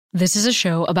This is a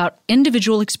show about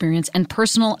individual experience and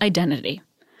personal identity.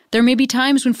 There may be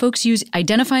times when folks use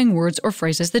identifying words or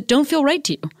phrases that don't feel right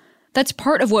to you. That's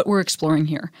part of what we're exploring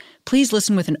here. Please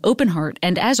listen with an open heart,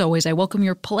 and as always, I welcome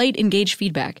your polite, engaged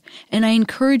feedback, and I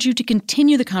encourage you to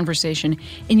continue the conversation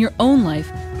in your own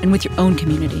life and with your own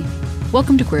community.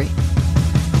 Welcome to Query.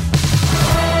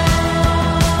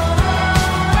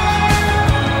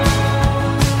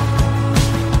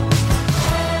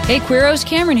 Hey Queeros,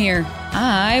 Cameron here.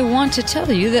 I want to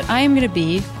tell you that I am going to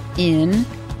be in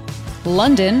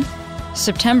London,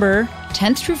 September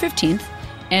 10th through 15th,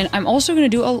 and I'm also going to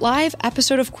do a live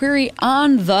episode of Query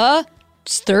on the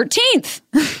 13th.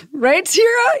 Right,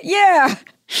 Tira? Yeah.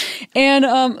 And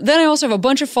then I also have a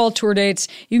bunch of fall tour dates.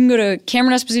 You can go to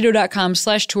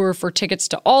CameronEsposito.com/tour for tickets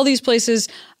to all these places.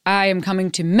 I am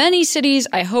coming to many cities.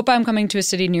 I hope I'm coming to a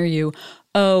city near you.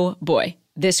 Oh boy.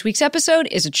 This week's episode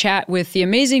is a chat with the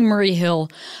amazing Murray Hill.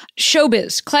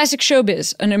 Showbiz, classic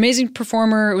showbiz, an amazing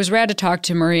performer. It was rad to talk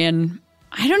to Murray, and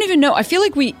I don't even know. I feel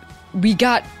like we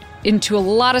got into a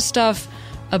lot of stuff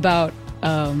about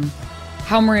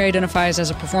how Murray identifies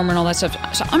as a performer and all that stuff.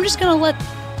 So I'm just going to let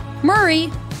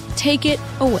Murray take it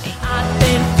away. I've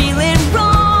been feeling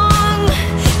wrong,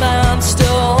 but I'm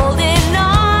still holding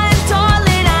on,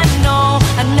 darling.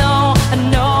 I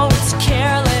know it's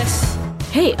careless.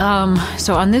 Hey,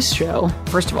 so on this show,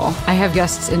 first of all, I have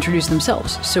guests introduce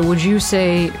themselves. So would you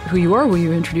say who you are? Will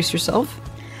you introduce yourself?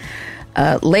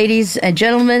 Ladies and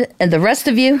gentlemen, and the rest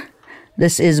of you,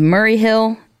 this is Murray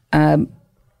Hill,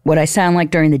 what I sound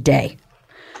like during the day.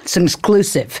 It's an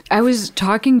exclusive. I was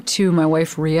talking to my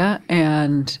wife, Rhea,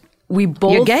 and we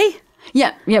both... You're gay?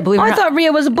 Yeah, believe it or not. I thought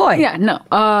Rhea was a boy. Yeah, no.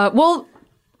 Well,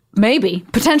 maybe,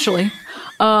 potentially.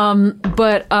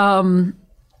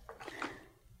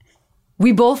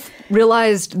 We both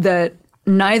realized that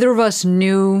neither of us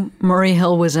knew Murray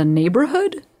Hill was a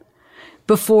neighborhood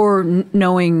before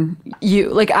knowing you.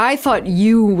 Like, I thought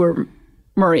you were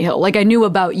Murray Hill. Like, I knew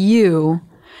about you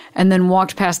and then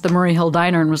walked past the Murray Hill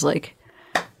Diner and was like,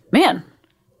 man,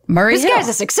 Murray this Hill. guy's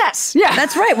a success. Yeah.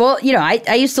 That's right. Well, you know,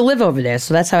 I used to live over there,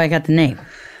 so that's how I got the name.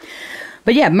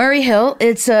 But yeah, Murray Hill,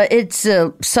 it's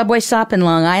a subway stop in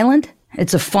Long Island.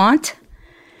 It's a font.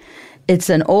 It's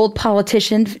an old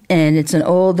politician, and it's an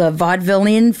old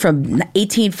vaudevillian from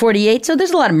 1848, so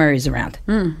there's a lot of Murrays around.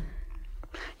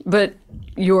 But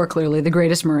you're clearly the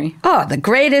greatest Murray. Oh, the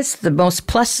greatest, the most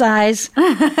plus size,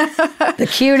 the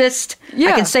cutest.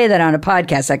 Yeah. I can say that on a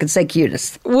podcast. I can say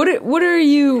cutest. What are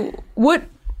you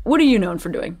known for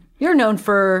doing? You're known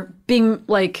for being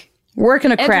like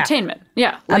working a crowd. Entertainment.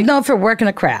 Yeah. Like I'm known for working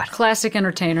a crowd. Classic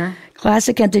entertainer.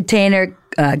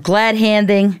 Glad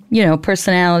handing,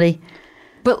 personality.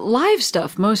 But live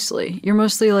stuff mostly. You're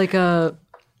mostly like a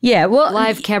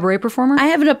live cabaret performer? I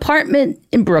have an apartment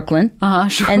in Brooklyn.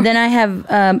 Sure. And then I have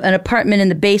an apartment in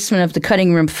the basement of the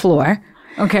cutting room floor.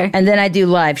 Okay. And then I do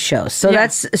live shows.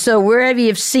 So wherever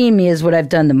you've seen me is what I've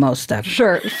done the most of.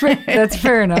 Sure. That's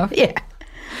fair enough. Yeah.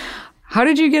 How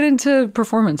did you get into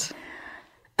performance?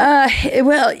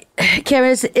 Well,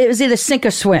 Karen, it was either sink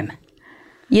or swim.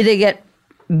 You either get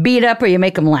beat up or you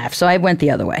make them laugh. So I went the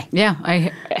other way. Yeah,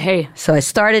 hey. So I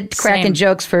started cracking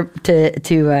Same. jokes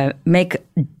to make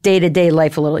day-to-day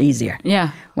life a little easier.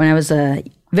 Yeah. When I was a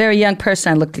very young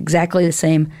person, I looked exactly the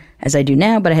same as I do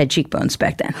now, but I had cheekbones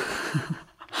back then.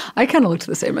 I kind of looked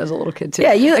the same as a little kid, too.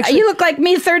 Yeah, you look like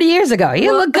me 30 years ago.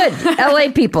 You look good.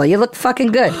 LA people, you look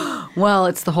fucking good. Well,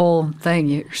 it's the whole thing.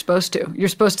 You're supposed to. You're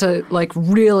supposed to, like,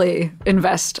 really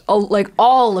invest,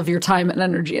 all of your time and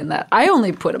energy in that. I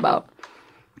only put about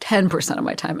 10% of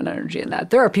my time and energy in that.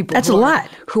 There are people That's a lot.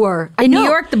 Who are in New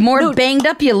York, the more banged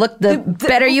up you look, the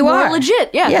better you are. More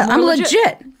legit. Yeah, I'm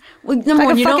legit. Well, number one,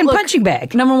 like a you fucking don't look, punching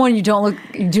bag. Number one, you don't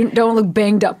look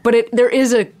banged up. But there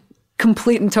is a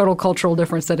complete and total cultural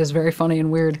difference that is very funny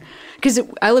and weird. Because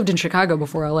I lived in Chicago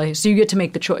before LA, so you get to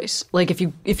make the choice. Like if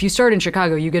you start in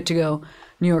Chicago, you get to go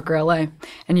New York or LA,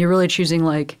 and you're really choosing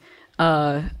like,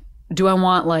 do I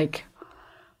want like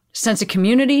sense of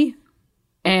community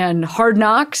and hard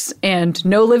knocks and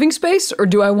no living space, or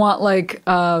do I want like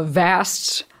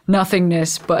vast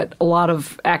nothingness but a lot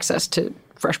of access to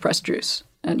fresh pressed juice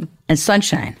and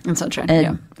sunshine and sunshine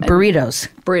and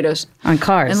burritos on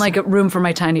cars and like a room for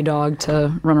my tiny dog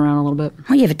to run around a little bit.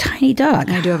 Oh, you have a tiny dog.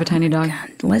 I do have a tiny dog.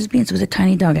 God, lesbians with a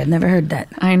tiny dog. I've never heard that.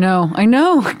 I know.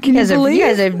 Can you believe? You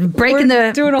guys are breaking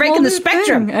the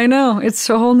spectrum. Thing. I know. It's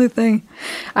a whole new thing.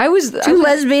 I was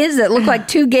lesbians that look like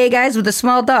two gay guys with a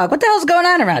small dog. What the hell's going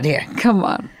on around here? Come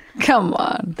on.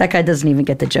 That guy doesn't even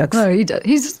get the jokes. No, he does.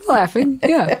 He's laughing.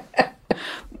 Yeah.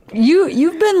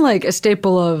 You've been like a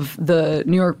staple of the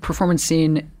New York performance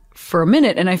scene for a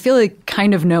minute, and I feel like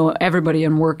kind of know everybody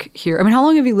and work here. I mean, how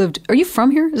long have you lived? Are you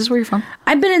from here? Is this where you're from?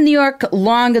 I've been in New York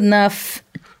long enough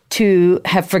to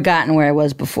have forgotten where I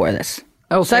was before this.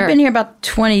 Oh, so fair. I've been here about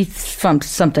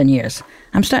 20-something years.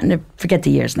 I'm starting to forget the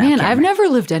years now. Man, Cameron. I've never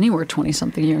lived anywhere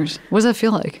 20-something years. What does that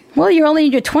feel like? Well, you're only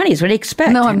in your 20s. What do you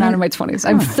expect? No, I'm not in my 20s.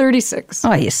 I'm 36.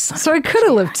 Oh, you son. So I could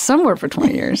have lived somewhere for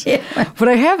 20 years. But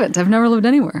I haven't. I've never lived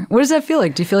anywhere. What does that feel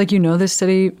like? Do you feel like you know this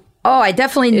city? Oh, I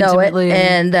definitely know it. Intimately.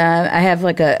 And I have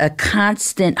like a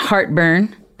constant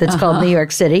heartburn that's called New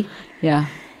York City. Yeah.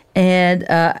 And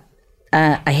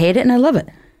I hate it and I love it.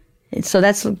 So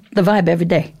that's the vibe every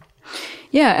day.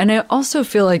 Yeah, and I also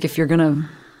feel like if you're going to,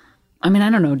 I mean, I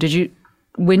don't know,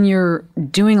 when you're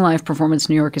doing live performance,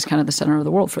 New York is kind of the center of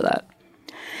the world for that.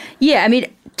 Yeah, I mean,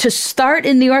 to start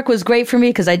in New York was great for me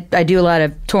because I do a lot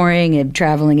of touring and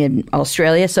traveling in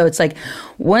Australia. So it's like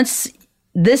once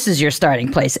this is your starting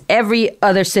place, every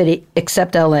other city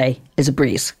except LA is a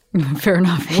breeze. Fair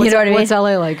enough. You know what I mean? What's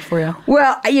LA like for you?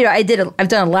 Well, you know, I've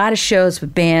done a lot of shows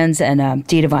with bands and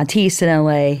Dita Von Teese in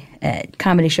LA and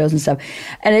comedy shows and stuff.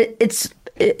 And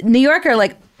New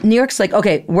York's like,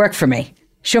 okay, work for me.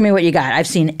 Show me what you got. I've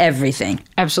seen everything.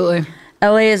 Absolutely.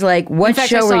 LA is like, what In fact,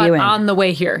 show I saw were you it in? on the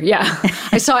way here. Yeah.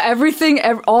 I saw everything,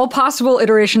 all possible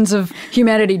iterations of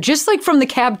humanity, just like from the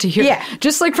cab to here. Yeah.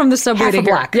 Just like from the subway Half to a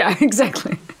here. block. Yeah,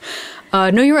 exactly.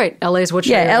 No, you're right. LA's what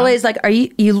show Yeah, you're on. LA's like, are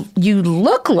you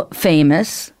look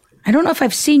famous. I don't know if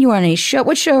I've seen you on any show.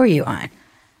 What show are you on?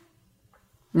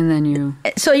 And then you...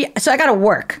 So I got to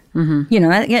work. Mm-hmm. You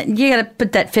know, you got to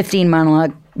put that 15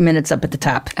 monologue minutes up at the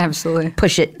top. Absolutely.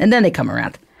 Push it, and then they come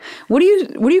around. What do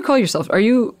you call yourself? Do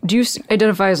you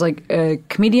identify as like a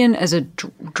comedian, as a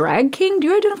drag king? Do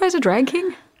you identify as a drag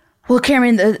king? Well,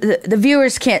 Cameron, the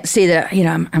viewers can't see that, you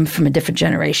know, I'm from a different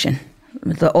generation,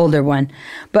 the older one.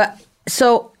 But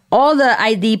so all the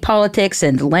ID politics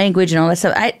and language and all that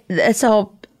stuff, that's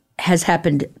all has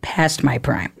happened past my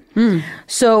prime.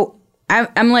 So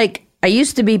I'm like, I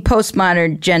used to be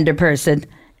postmodern gender person,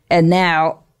 and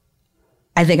now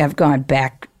I think I've gone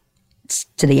back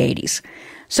to the 80s.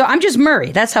 So I'm just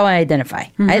Murray. That's how I identify.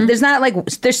 There's not like,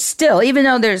 there's still, even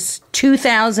though there's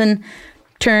 2,000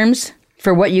 terms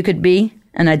for what you could be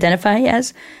and identify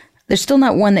as, there's still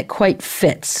not one that quite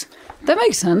fits. That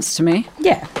makes sense to me.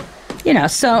 Yeah. You know,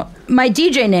 so my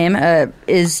DJ name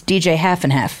is DJ Half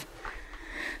and Half.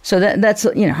 So that's,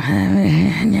 you know,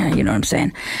 yeah, you know what I'm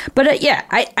saying. But yeah,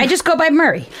 I just go by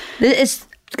Murray.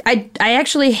 I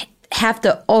actually have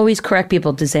to always correct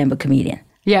people to say I'm a comedian.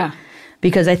 Yeah.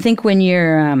 Because I think when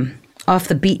you're off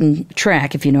the beaten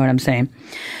track, if you know what I'm saying,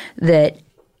 that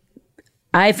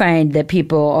I find that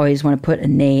people always want to put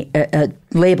a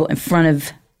label in front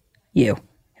of you,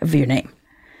 of your name.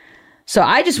 So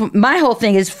my whole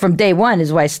thing is from day one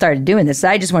is why I started doing this.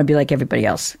 I just want to be like everybody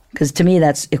else because to me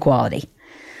that's equality.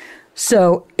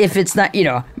 So if it's not, you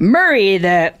know, Murray,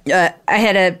 I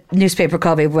had a newspaper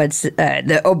call me once,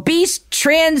 the obese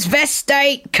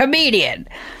transvestite comedian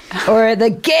or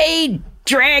the gay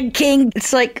drag king.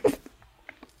 It's like,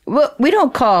 well, we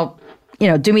don't call, you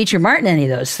know, Demetri Martin any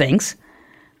of those things,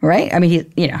 right? I mean, he,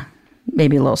 you know,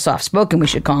 maybe a little soft-spoken we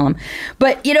should call him.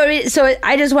 But, you know, so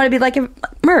I just want to be like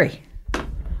Murray,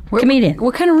 comedian.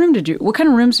 What kind of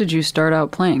rooms did you start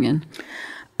out playing in?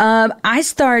 I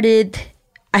started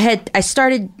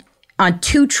on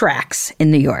 2 tracks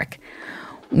in New York.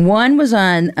 One was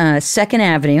on 2nd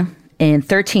Avenue and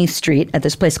 13th Street at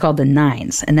this place called the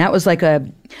Nines. And that was like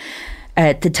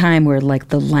at the time where like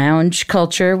the lounge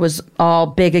culture was all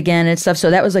big again and stuff. So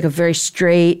that was like a very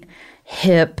straight,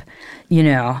 hip, you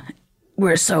know,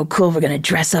 we're so cool, we're going to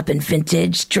dress up in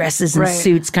vintage dresses and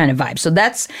suits kind of vibe. So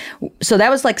that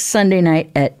was like Sunday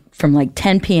night from like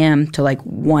 10 p.m. to like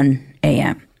 1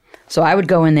 a.m. So I would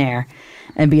go in there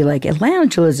and be like a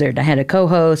lounge lizard. I had a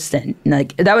co-host and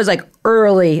like that was like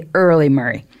early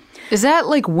Murray. Is that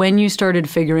like when you started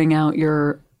figuring out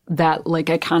that like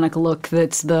iconic look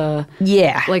that's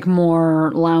like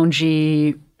more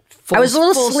loungy? I was a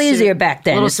little sleazier back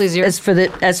then. A little sleazier.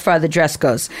 As far the dress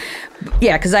goes.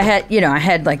 Yeah, because I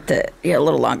had like the a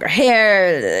little longer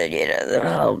hair, the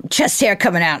little chest hair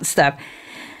coming out and stuff.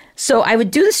 So I would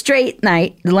do the straight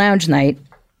night, the lounge night,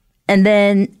 and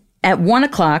then at 1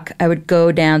 o'clock I would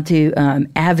go down to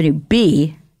Avenue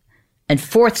B and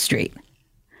 4th Street,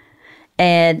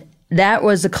 and that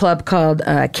was a club called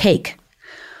Cake.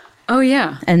 Oh,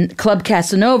 yeah. And Club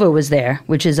Casanova was there,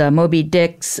 which is Moby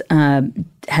Dick's,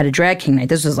 had a drag king night.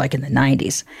 This was like in the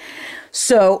 90s.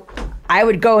 So I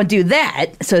would go and do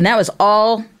that. So that was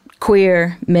all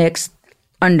queer, mixed,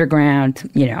 underground,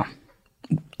 you know,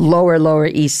 lower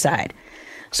East Side.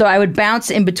 So I would bounce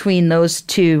in between those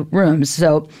 2 rooms.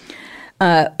 So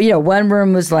One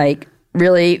room was like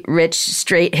really rich,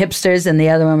 straight hipsters, and the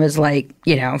other one was like,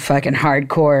 fucking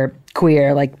hardcore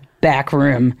queer, like back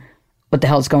room. What the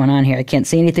hell's going on here? I can't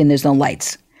see anything. There's no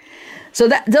lights. So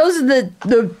those are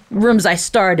the rooms I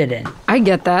started in. I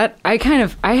get that. I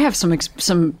have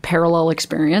some parallel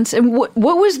experience. And what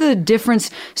was the difference?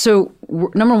 So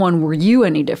number one, were you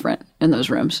any different in those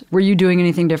rooms? Were you doing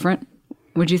anything different?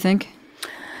 Would you think?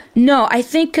 No, I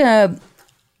think I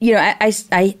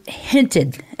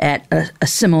hinted at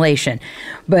assimilation,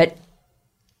 but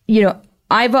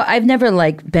I've never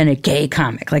like been a gay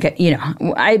comic. Like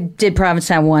I did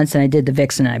Provincetown once, and I did the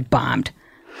Vixen, and I bombed.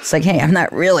 It's like, hey, I'm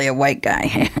not really a white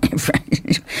guy.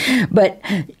 But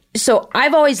so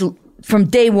I've always, from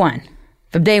day one,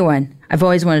 I've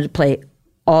always wanted to play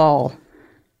all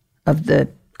of the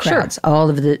crowds, all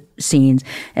of the scenes,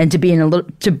 and to be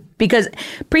because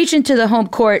preaching to the home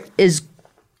court is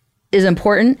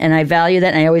important, and I value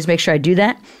that, and I always make sure I do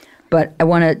that. But I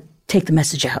want to take the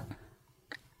message out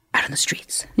on the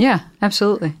streets. Yeah,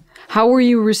 absolutely. How were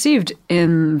you received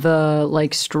in the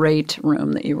like straight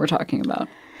room that you were talking about?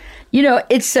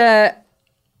 It's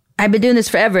I've been doing this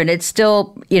forever, and it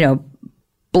still,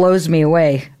 blows me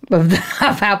away of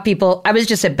how people. I was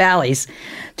just at Bally's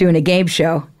doing a game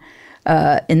show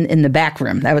in the back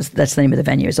room. That's the name of the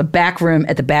venue. It's a back room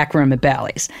at the back room at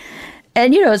Bally's,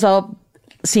 and it's all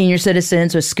senior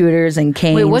citizens with scooters and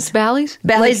canes. Wait, what's Bally's?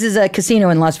 Bally's is a casino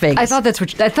in Las Vegas. I thought that's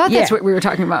what we were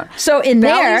talking about. So in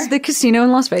Bally's, the casino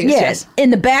in Las Vegas. Yes,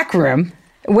 in the back room.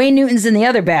 Wayne Newton's in the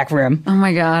other back room. Oh,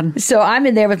 my God. So I'm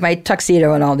in there with my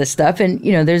tuxedo and all this stuff. And,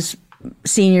 there's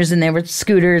seniors in there with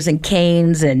scooters and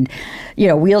canes and,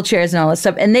 wheelchairs and all this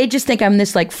stuff. And they just think I'm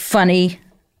this, like, funny,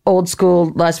 old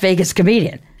school Las Vegas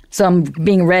comedian. So I'm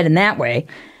being read in that way.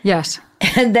 Yes.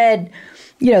 And then,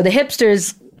 the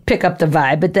hipsters pick up the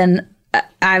vibe. But then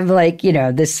I'm like,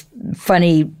 this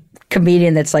funny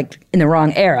comedian that's, like, in the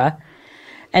wrong era.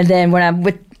 And then when I'm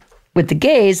with the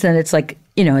gays, then it's like,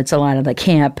 it's a lot of the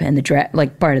camp and the drag,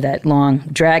 like part of that long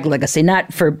drag legacy,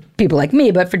 not for people like me,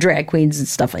 but for drag queens and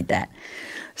stuff like that.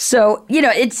 So,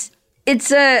 it's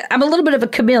I'm a little bit of a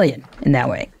chameleon in that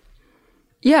way.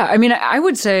 Yeah. I mean, I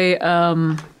would say,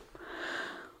 I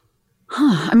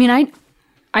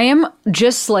am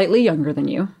just slightly younger than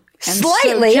you.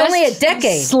 Slightly? Only a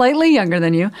decade. Slightly younger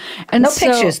than you. And no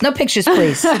pictures,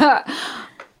 please.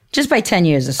 Just by 10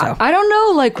 years or so. I don't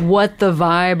know, like, what the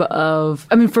vibe of...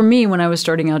 I mean, for me, when I was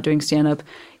starting out doing stand-up,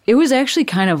 it was actually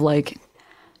kind of, like,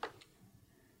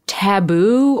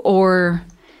 taboo or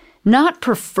not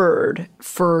preferred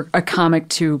for a comic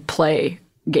to play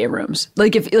gay rooms.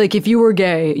 Like, if you were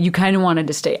gay, you kind of wanted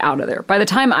to stay out of there. By the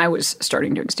time I was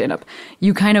starting doing stand-up,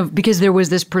 you kind of... Because there was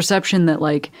this perception that,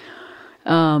 like,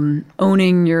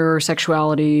 owning your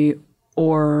sexuality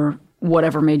or...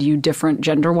 whatever made you different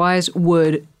gender-wise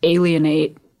would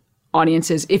alienate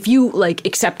audiences if you, like,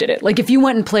 accepted it. Like, if you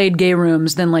went and played gay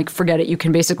rooms, then, like, forget it. You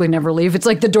can basically never leave. It's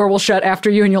like the door will shut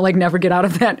after you and you'll, like, never get out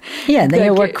of that. Yeah, then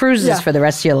you'll work cruises for the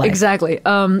rest of your life. Exactly.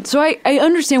 So I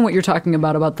understand what you're talking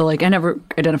about the, like, I never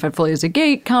identified fully as a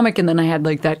gay comic, and then I had,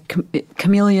 like, that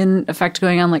chameleon effect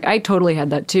going on. Like, I totally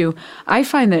had that, too. I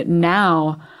find that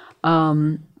now...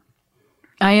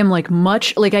 I am like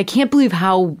I can't believe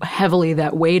how heavily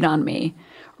that weighed on me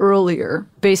earlier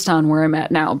based on where I'm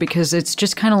at now, because it's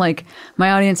just kind of like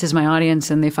my audience is my audience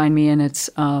and they find me, and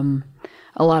it's a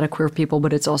lot of queer people,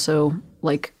 but it's also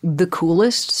like the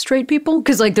coolest straight people.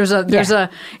 Because like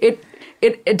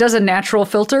it does a natural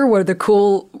filter where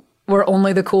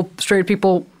only the cool straight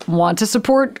people want to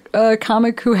support a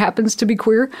comic who happens to be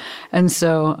queer. And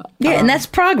so... Yeah, and that's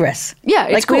progress. Yeah,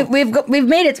 it's like cool. We've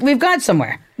made it. We've gone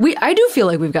somewhere. I do feel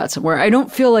like we've got somewhere. I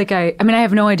don't feel like I mean, I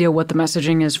have no idea what the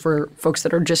messaging is for folks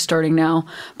that are just starting now,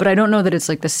 but I don't know that it's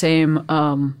like the same...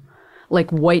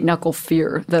 like white knuckle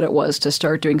fear that it was to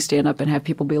start doing stand up and have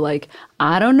people be like,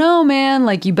 I don't know, man,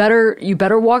 like you better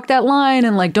walk that line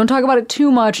and like don't talk about it too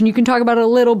much, and you can talk about it a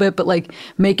little bit, but like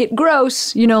make it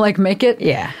gross, like make it.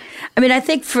 Yeah. I mean, I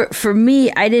think for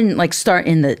me, I didn't like start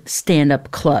in the stand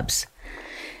up clubs.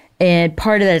 And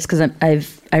part of that is because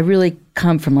I really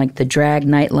come from like the drag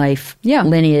nightlife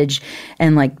lineage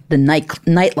and like the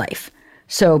nightlife.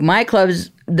 So my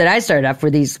clubs that I started off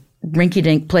were these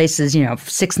rinky-dink places,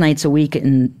 6 nights a week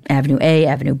in Avenue A,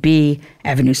 Avenue B,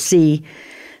 Avenue C.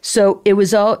 So it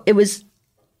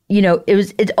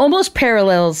almost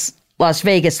parallels Las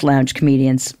Vegas lounge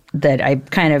comedians that I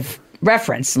kind of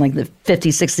reference in like the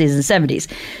 50s, 60s, and 70s,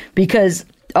 because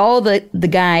all the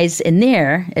guys in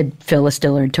there, Phyllis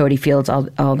Diller and Toady Fields,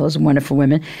 all those wonderful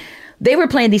women, they were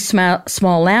playing these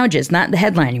small lounges, not the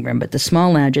headlining room, but the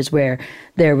small lounges where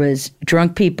there was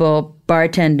drunk people,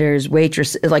 bartenders,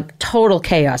 waitresses, like total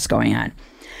chaos going on.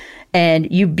 And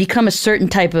you become a certain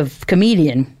type of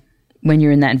comedian when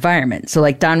you're in that environment. So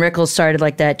like Don Rickles started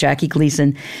like that, Jackie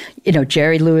Gleason,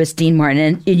 Jerry Lewis, Dean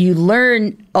Martin, and you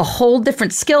learn a whole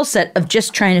different skill set of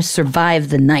just trying to survive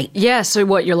the night. Yeah, so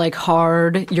what, you're like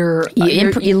hard, You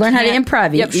learn how to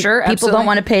improv. Yep, sure, People absolutely. don't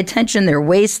want to pay attention, they're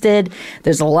wasted,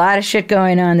 there's a lot of shit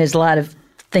going on, there's a lot of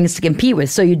things to compete with.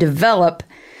 So you develop,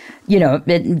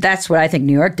 that's what I think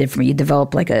New York did for me. You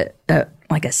develop like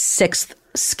a sixth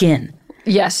skin.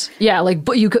 Yes. Yeah,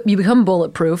 but you become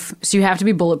bulletproof, so you have to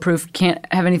be bulletproof. Can't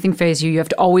have anything phase you. You have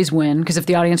to always win, because if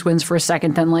the audience wins for a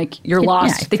second, then you're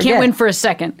lost. They can't win for a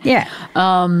second. Yeah.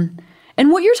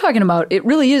 And what you're talking about, it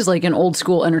really is like an old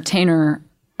school entertainer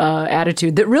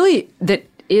attitude that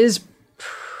is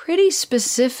pretty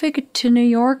specific to New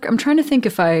York. I'm trying to think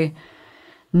if I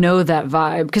know that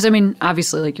vibe, because I mean,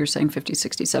 obviously, like you're saying, 50s,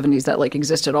 60s, 70s, that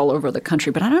existed all over the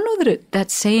country, but I don't know that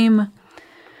that same.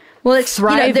 Well, it's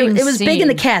thriving it was scene. big in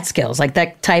the Catskills, like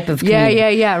that type of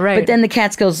comedian. Yeah, right. But then the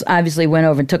Catskills obviously went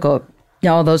over and took over.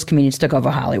 All those comedians took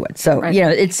over Hollywood. So Right.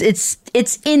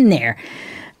 it's in there.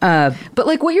 But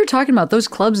like what you're talking about, those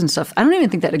clubs and stuff, I don't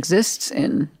even think that exists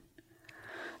in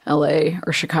LA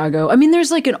or Chicago. I mean,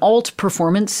 there's like an alt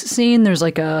performance scene. There's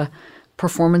like a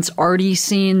performance arty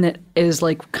scene that is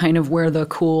like kind of where the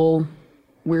cool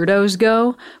weirdos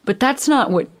go, but that's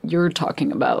not what you're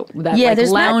talking about. That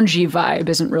there's loungy vibe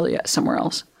isn't really somewhere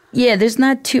else. Yeah, there's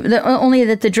not too only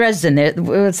that the Dresden.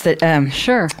 What's the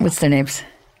Sure. What's their names?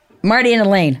 Marty and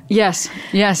Elaine. Yes.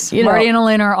 You Marty know- and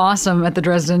Elaine are awesome at the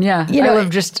Dresden. Yeah,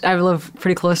 I live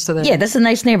pretty close to that. Yeah, that's a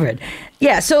nice neighborhood.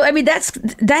 Yeah, so I mean that's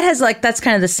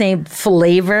kind of the same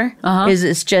flavor.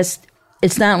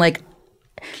 It's not like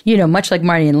much like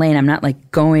Marty and Elaine. I'm not like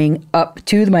going up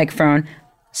to the microphone,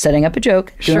 setting up a joke,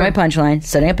 doing Sure. my punchline,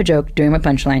 setting up a joke, doing my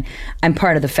punchline. I'm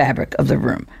part of the fabric of the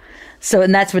room. So,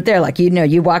 and that's what they're like.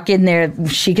 You walk in there,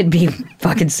 she could be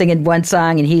fucking singing one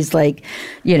song and he's like,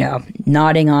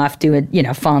 nodding off, doing,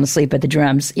 falling asleep at the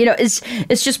drums.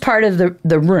 It's just part of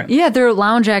the room. Yeah, they're a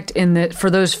lounge act in that,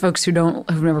 for those folks who've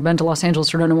never been to Los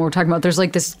Angeles or don't know what we're talking about, there's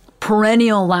like this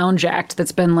perennial lounge act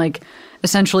that's been like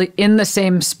essentially in the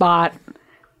same spot,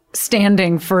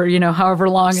 standing for, however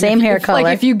long. Same hair color.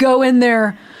 Like if you go in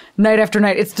there night after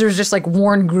night, there's just like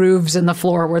worn grooves in the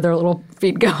floor where their little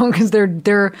feet go, because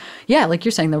they're like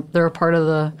you're saying, they're a part of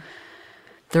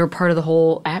the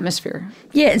whole atmosphere.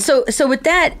 Yeah, and so with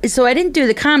that, so I didn't do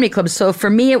the comedy club. So for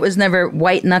me, it was never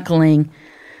white knuckling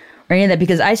or any of that,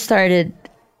 because I started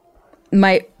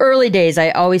my early days.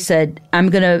 I always said I'm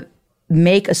gonna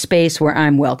make a space where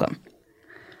I'm welcome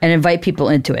and invite people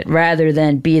into it, rather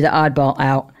than be the oddball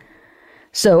out.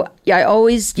 So I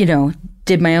always,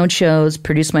 did my own shows,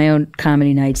 produced my own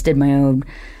comedy nights, did my own,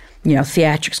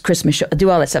 theatrics, Christmas show, do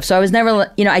all that stuff. So I was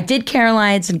never, I did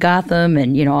Caroline's and Gotham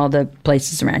and, all the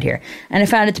places around here. And I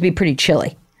found it to be pretty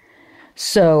chilly.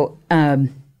 So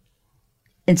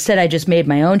instead, I just made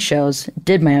my own shows,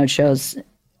 did my own shows,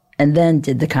 and then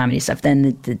did the comedy stuff, then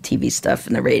the TV stuff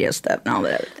and the radio stuff and all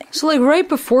that other things. So like right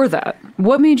before that,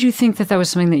 what made you think that was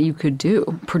something that you could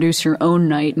do? Produce your own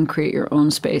night and create your own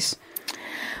space?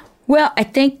 Well, I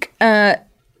think, I'm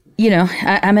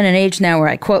in an age now where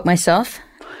I quote myself.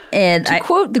 And To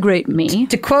quote the great me.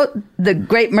 To quote the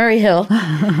great Murray Hill,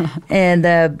 and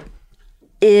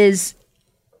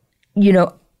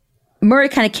Murray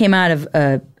kind of came out of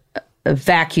a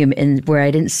vacuum where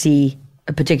I didn't see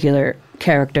a particular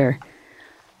character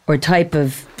or type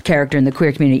of character in the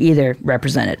queer community either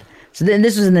represented. So then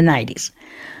this was in the 90s.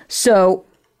 So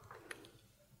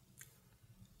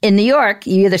in New York,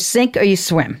 you either sink or you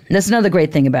swim. That's another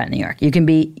great thing about New York. You can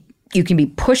be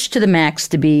pushed to the max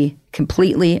to be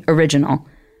completely original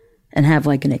and have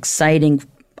like an exciting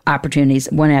opportunities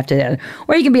one after the other.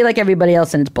 Or you can be like everybody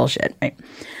else and it's bullshit, right?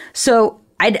 So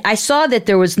I saw that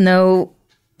there was no,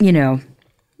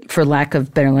 for lack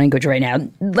of better language right now,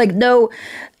 like no,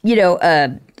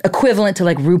 equivalent to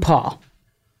like RuPaul.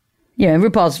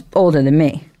 RuPaul's older than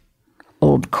me.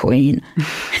 Old queen.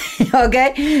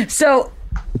 Okay? So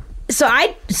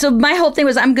my whole thing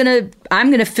was I'm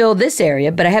gonna fill this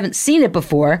area, but I haven't seen it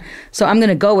before, so I'm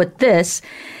gonna go with this.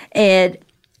 And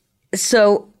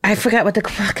so I forgot what the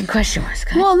fucking question was.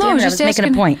 God Well, no, damn I was it, just making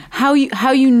asking a point. how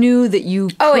you knew that you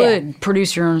Oh, yeah. could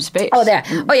produce your own space. Oh, that.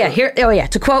 Oh, yeah. Here. Oh, yeah.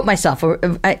 To quote myself,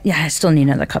 I still need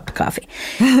another cup of coffee.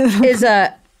 Is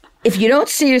if you don't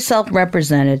see yourself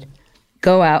represented,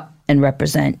 go out and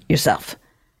represent yourself,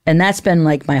 and that's been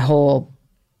like my whole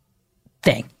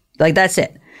thing. Like that's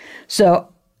it. So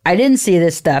I didn't see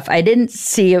this stuff. I didn't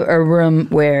see a room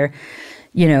where,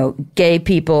 gay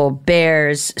people,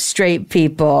 bears, straight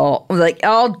people, like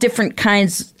all different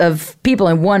kinds of people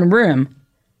in one room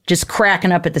just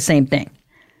cracking up at the same thing.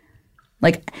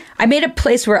 Like, I made a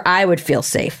place where I would feel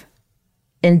safe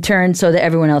in turn so that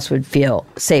everyone else would feel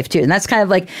safe too. And that's kind of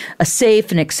like a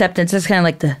safe and acceptance. That's kind of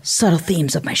like the subtle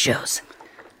themes of my shows.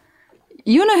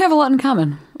 You and I have a lot in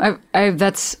common.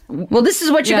 That's Well, this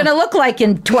is what you're going to look like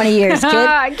in 20 years, kid.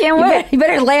 I can't wait. You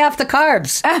better lay off the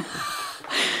carbs.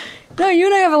 No, you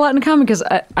and I have a lot in common because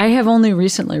I have only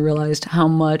recently realized how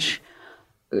much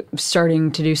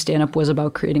starting to do stand-up was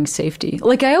about creating safety.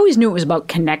 Like, I always knew it was about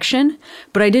connection,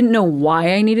 but I didn't know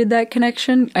why I needed that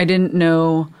connection. I didn't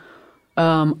know.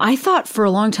 I thought for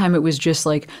a long time it was just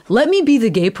like, let me be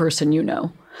the gay person,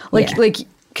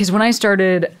 because when I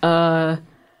started,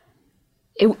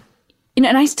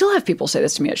 and I still have people say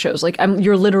this to me at shows. Like,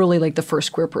 you're literally like the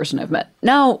first queer person I've met.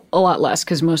 Now, a lot less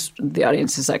because most of the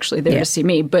audience is actually there to see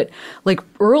me. But like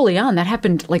early on, that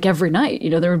happened like every night.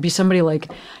 There would be somebody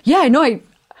like, yeah, I know,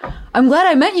 I'm glad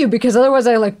I met you because otherwise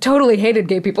I like totally hated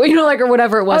gay people, or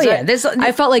whatever it was. Oh yeah,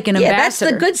 I felt like an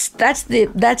ambassador. That's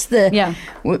the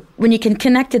when you can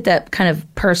connect at that kind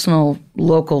of personal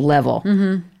local level.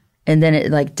 Mm-hmm. And then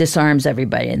it like disarms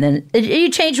everybody. And then you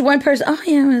change one person. Oh,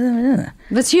 yeah.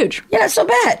 That's huge. Yeah, not so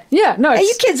bad. Yeah, no. Hey,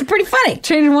 you kids are pretty funny.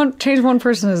 Change one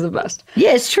person is the best.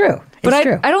 Yeah, it's true. But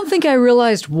I don't think I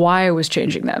realized why I was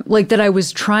changing them. Like that I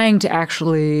was trying to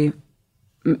actually,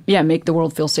 make the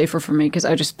world feel safer for me because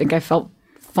I just think I felt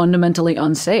fundamentally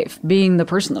unsafe being the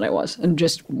person that I was and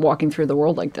just walking through the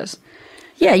world like this.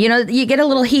 Yeah, you get a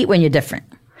little heat when you're different.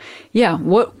 Yeah.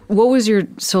 What was your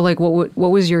what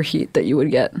was your heat that you would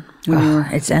get when you were?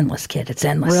 It's endless, kid. It's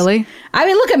endless. Really? I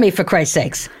mean, look at me for Christ's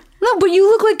sakes. No, but you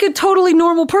look like a totally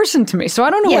normal person to me, so I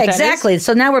don't know what that is. Yeah, exactly.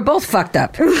 So now we're both fucked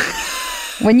up.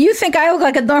 When you think I look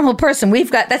like a normal person,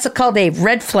 that's called a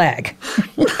red flag.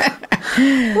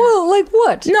 Well, like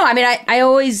what? No, I mean, I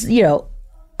always,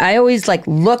 I always like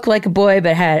looked like a boy,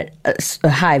 but had a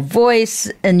high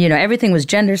voice, and everything was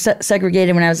gender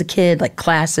segregated when I was a kid, like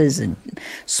classes and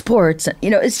sports.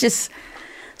 It's just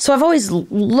so I've always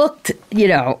looked,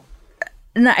 I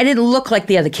didn't look like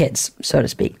the other kids, so to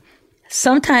speak.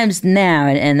 Sometimes now,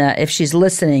 and if she's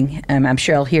listening, I'm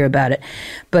sure I'll hear about it.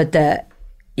 But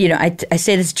I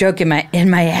say this joke in my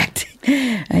act.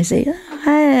 I say,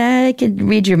 I can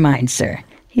read your mind, sir.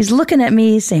 He's looking at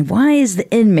me saying, why is the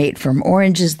inmate from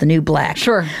Orange is the New Black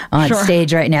on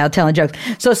stage right now telling jokes?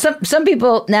 So some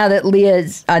people, now that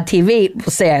Leah's on TV,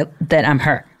 will say that I'm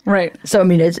her. Right. So, I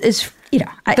mean, it's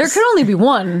there could only be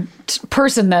one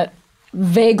person that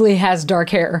vaguely has dark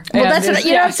hair. Well, that's what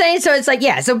I'm saying? So it's like,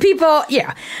 so people,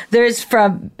 there's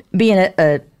from being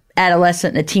a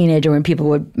adolescent and a teenager when people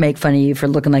would make fun of you for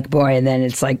looking like a boy, and then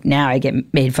it's like now I get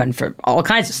made fun for all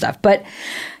kinds of stuff. But,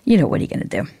 what are you going to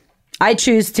do? I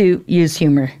choose to use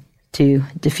humor to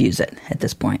diffuse it at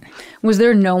this point. Was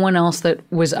there no one else that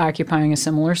was occupying a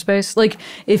similar space? Like,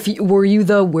 were you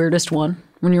the weirdest one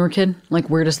when you were a kid? Like,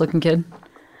 weirdest looking kid?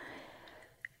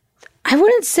 I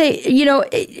wouldn't say,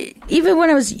 even when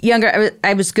I was younger,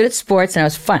 I was good at sports and I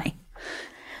was funny.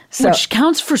 So, which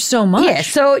counts for so much. Yeah,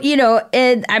 so,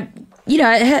 and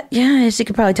as you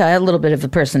could probably tell, I had a little bit of a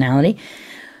personality.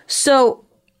 So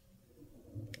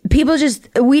people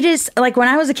like when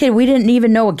I was a kid, we didn't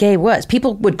even know what gay was.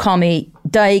 People would call me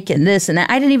dyke and this and that.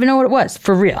 I didn't even know what it was,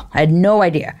 for real. I had no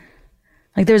idea.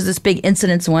 Like there was this big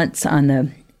incident once on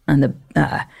the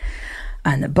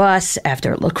bus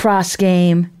after a lacrosse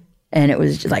game, and it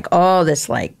was like all this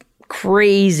like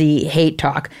crazy hate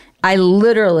talk. I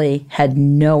literally had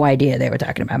no idea they were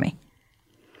talking about me.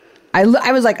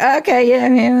 I was like, okay,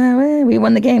 yeah, we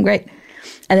won the game, great.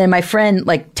 And then my friend,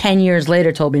 like 10 years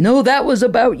later, told me, no, that was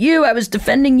about you. I was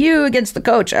defending you against the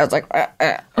coach. I was like,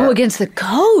 against the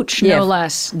coach, no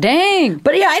less. Dang.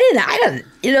 But yeah, I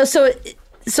didn't,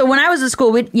 so when I was in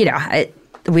school, we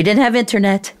didn't have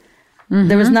internet. Mm-hmm.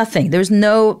 There was nothing. There was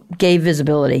no gay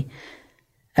visibility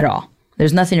at all.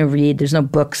 There's nothing to read. There's no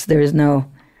books. There was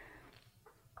no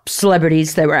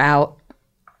celebrities that were out.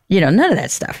 None of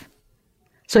that stuff.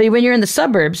 So when you're in the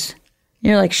suburbs,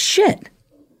 you're like, shit.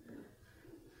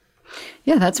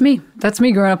 Yeah, that's me. That's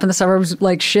me growing up in the suburbs,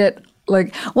 like shit.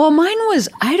 Like, well, mine was,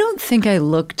 I don't think I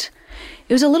looked,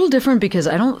 it was a little different because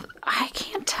I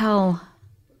can't tell.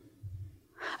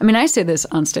 I mean, I say this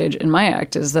on stage in my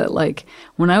act is that like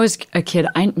when I was a kid,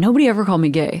 nobody ever called me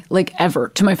gay, like ever,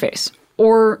 to my face.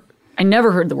 Or I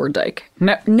never heard the word dyke.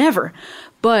 Never.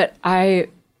 But I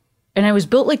was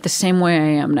built like the same way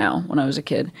I am now when I was a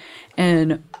kid.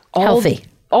 And healthy.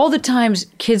 All the times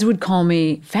kids would call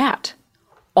me fat.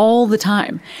 all the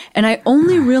time. And I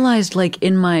only realized like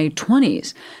in my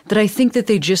 20s that I think that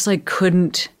they just like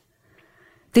couldn't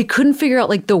figure out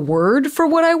like the word for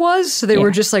what I was. So they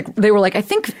were just like, I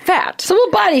think fat. So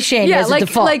we'll body shame as a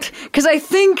default. Because I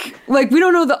think like we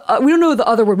don't know the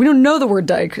other word. We don't know the word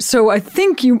dyke. So I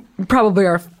think you probably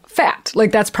are fat.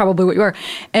 Like that's probably what you are.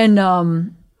 And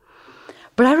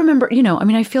but I remember,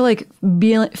 I feel like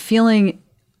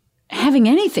having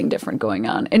anything different going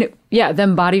on. And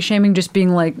them body shaming, just being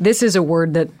like, this is a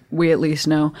word that we at least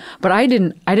know. But I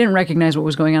didn't recognize what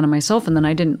was going on in myself. And then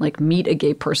I didn't like meet a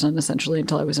gay person essentially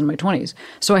until I was in my 20s.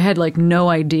 So I had like no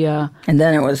idea. And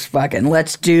then it was fucking,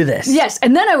 let's do this. Yes.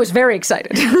 And then I was very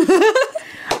excited.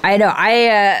 I know.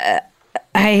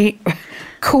 I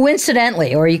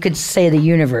coincidentally, or you could say the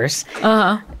universe,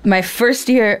 my first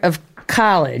year of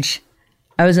college,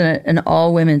 I was in an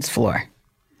all women's floor.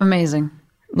 Amazing.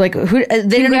 Like they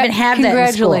didn't even have that.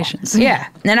 Congratulations! Yeah,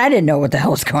 and I didn't know what the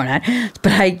hell was going on,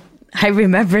 but I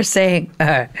remember saying,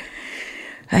 I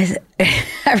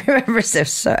remember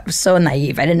so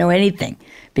naive. I didn't know anything,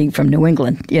 being from New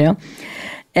England. I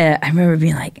remember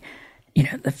being like,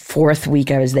 the fourth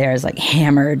week I was there, I was like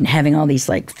hammered and having all these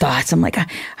like thoughts. I'm like,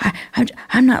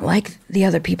 I'm not like the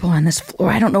other people on this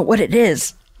floor. I don't know what it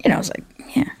is. I was like,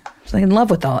 I was like in love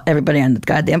with everybody on the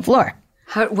goddamn floor.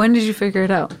 When did you figure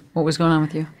it out? What was going on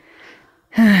with you?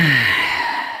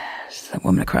 It's the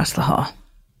woman across the hall.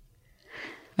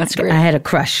 That's great. I had a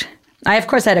crush. Of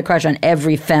course, had a crush on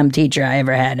every femme teacher I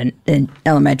ever had in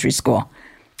elementary school.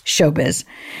 Showbiz.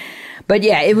 But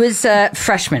yeah, it was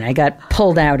freshman. I got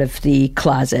pulled out of the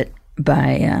closet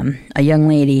by a young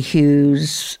lady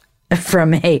who's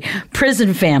from a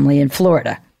prison family in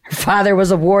Florida. Her father was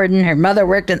a warden. Her mother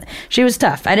worked she was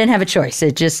tough. I didn't have a choice.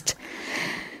 It just...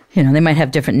 they might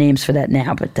have different names for that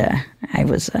now, but I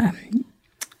was...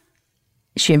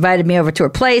 she invited me over to her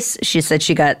place. She said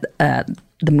she got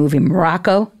the movie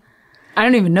Morocco. I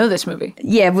don't even know this movie.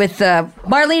 Yeah, with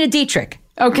Marlene Dietrich.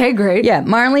 Okay, great. Yeah,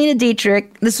 Marlene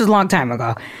Dietrich. This was a long time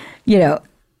ago.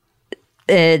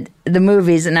 The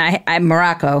movies, and I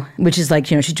Morocco, which is like,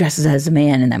 she dresses as a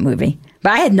man in that movie.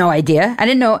 But I had no idea. I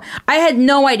had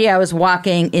no idea I was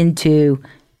walking into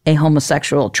a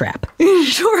homosexual trap.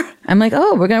 Sure. I'm like,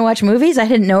 oh, we're going to watch movies? I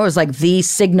didn't know it was like the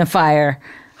signifier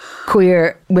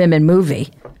queer women movie.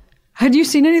 Had you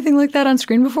seen anything like that on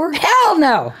screen before? Hell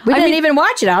no. We didn't even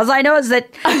watch it. All I know is that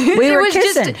we were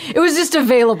kissing. It was just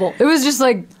available. It was just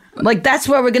like that's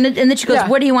what we're going to... And then she goes,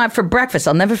 what do you want for breakfast?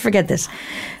 I'll never forget this.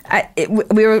 I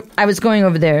was going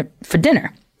over there for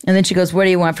dinner. And then she goes, what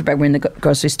do you want for breakfast? We're in the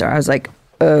grocery store. I was like,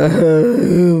 I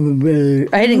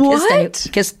hadn't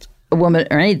kissed a woman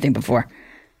or anything before.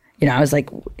 I was like,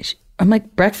 I'm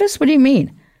like, breakfast? What do you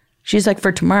mean? She's like,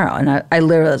 for tomorrow. And I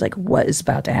literally was like, what is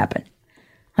about to happen?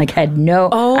 Like, had no...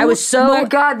 I was so my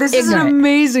God, this ignorant. is an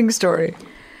amazing story.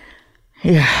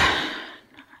 Yeah.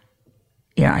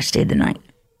 Yeah, I stayed the night.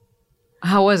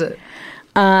 How was it?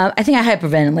 I think I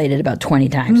hyperventilated about 20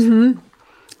 times. Mm-hmm.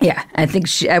 Yeah, I think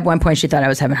at one point she thought I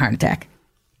was having a heart attack.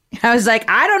 I was like,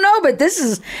 I don't know, but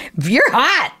you're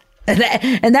hot.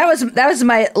 And that was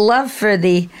my love for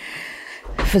the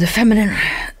feminine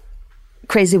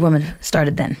crazy woman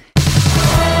started then.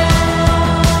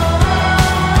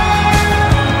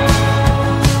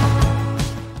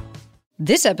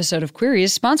 This episode of Query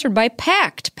is sponsored by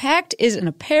Pact. Pact is an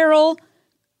apparel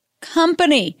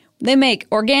company. They make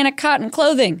organic cotton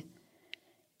clothing.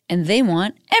 And they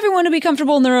want everyone to be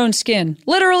comfortable in their own skin,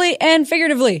 literally and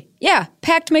figuratively. Yeah,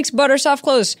 Pact makes butter soft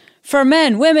clothes for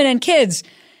men, women, and kids.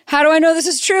 How do I know this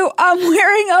is true? I'm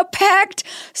wearing a Pact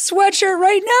sweatshirt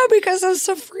right now because I'm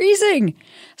so freezing.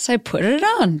 So I put it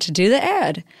on to do the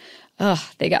ad.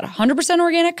 They got 100%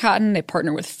 organic cotton. They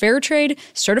partner with fair trade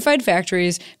certified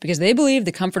factories because they believe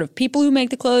the comfort of people who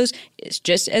make the clothes is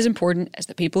just as important as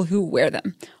the people who wear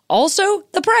them. Also,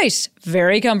 the price,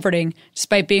 very comforting.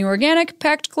 Despite being organic,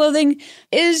 Pact clothing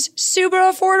is super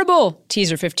affordable.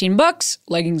 Tees are $15,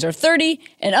 leggings are $30,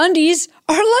 and undies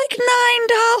are like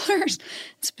 $9.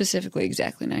 Specifically,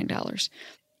 exactly $9.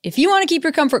 If you want to keep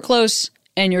your comfort close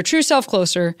and your true self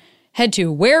closer, head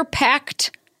to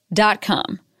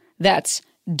wearpact.com. That's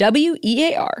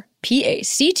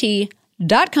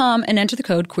wearpact.com and enter the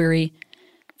code QUERY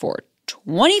for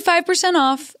 25%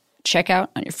 off checkout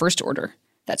on your first order.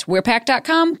 That's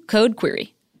wearpact.com, code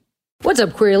QUERY. What's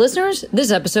up, Query listeners?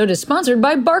 This episode is sponsored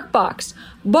by BarkBox.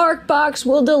 BarkBox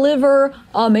will deliver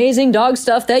amazing dog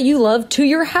stuff that you love to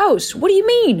your house. What do you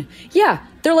mean? Yeah,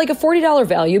 they're like a $40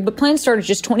 value, but plans start at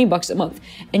just $20 a month.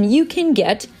 And you can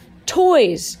get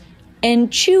toys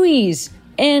and chewies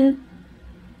and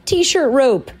t-shirt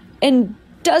rope and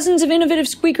dozens of innovative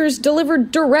squeakers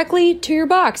delivered directly to your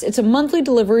box. It's a monthly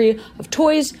delivery of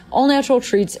toys, all-natural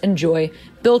treats, and joy,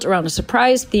 built around a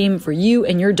surprise theme for you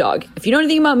and your dog. If you know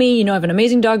anything about me, you know I have an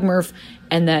amazing dog, Murph,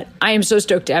 and that I am so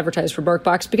stoked to advertise for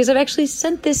BarkBox because I've actually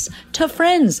sent this to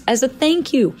friends as a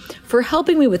thank you for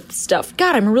helping me with stuff.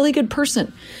 God, I'm a really good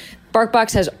person.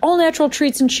 BarkBox has all-natural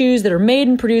treats and chews that are made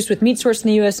and produced with meat sourced in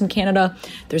the U.S. and Canada.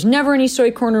 There's never any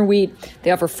soy, corn, or wheat.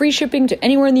 They offer free shipping to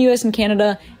anywhere in the U.S. and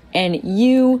Canada, and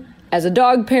you, as a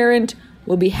dog parent,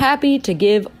 will be happy to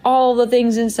give all the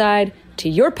things inside to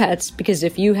your pets because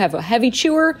if you have a heavy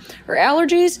chewer or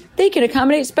allergies, they can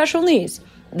accommodate special needs.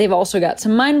 They've also got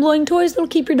some mind-blowing toys that'll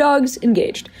keep your dogs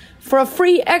engaged. For a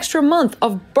free extra month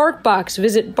of BarkBox,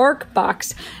 visit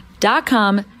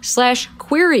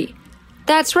barkbox.com/query.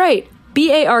 That's right,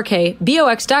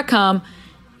 BARKBOX.com.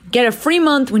 Get a free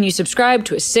month when you subscribe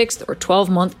to a 6 or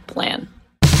 12-month plan.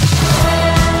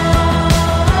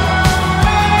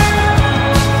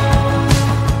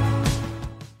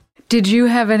 Did you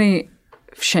have any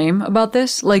shame about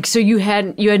this? Like, so you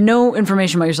had no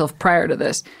information about yourself prior to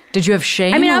this. Did you have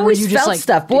shame? I mean, I or were always you felt just, like,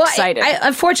 stuff. Well, excited?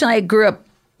 Unfortunately, I grew up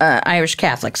Irish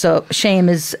Catholic, so shame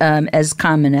is as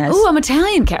common as. Ooh, I'm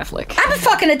Italian Catholic. I'm a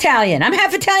fucking Italian. I'm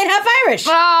half Italian, half Irish.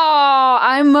 Oh,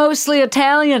 I'm mostly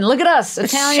Italian. Look at us,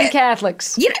 Italian Shit.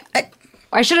 Catholics. You know,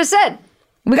 I should have said.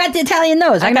 we got the Italian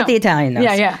nose. I got know. the Italian nose.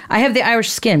 Yeah, yeah. I have the Irish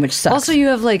skin, which sucks. Also, do you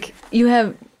have a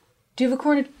cornicello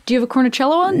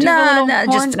on? Do you have a no,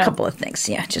 little horn? just a couple of things.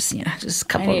 Yeah, just a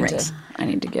couple of rings. I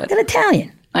need to get. An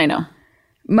Italian. I know.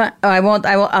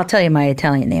 I'll tell you my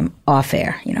Italian name off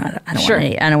air. You know, I don't Sure.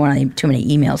 want I don't want too many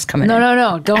emails coming in.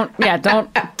 No. Don't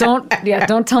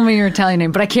tell me your Italian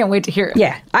name, but I can't wait to hear it.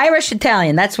 Yeah, Irish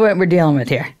Italian. That's what we're dealing with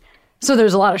here. So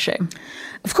there's a lot of shame.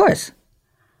 Of course,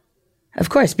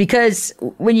 because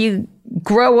when you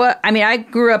grow up, I mean, I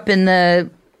grew up in the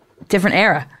different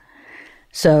era.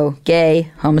 So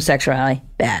gay, homosexuality,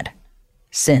 bad,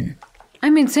 sin, I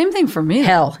mean, same thing for me.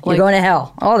 hell. You're Like, going to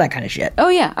hell. All that kind of shit. Oh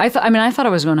yeah, I thought I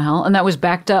was going to hell, and that was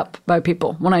backed up by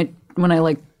people when I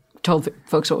like told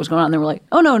folks what was going on. They were like,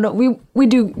 "Oh no, we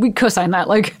co-sign that,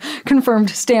 like confirmed,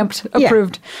 stamped,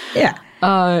 approved." Yeah.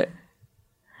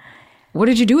 What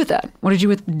did you do with that? What did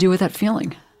you do with that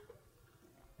feeling?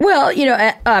 Well, you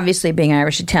know, obviously being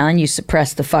Irish Italian, you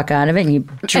suppress the fuck out of it and you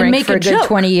drink make for a a good joke.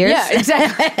 20 years. Yeah,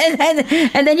 exactly.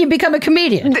 and then you become a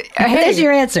comedian. There's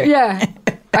your answer. Yeah,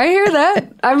 I hear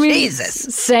that. I mean, Jesus.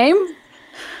 Same,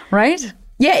 right?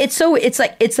 Yeah, it's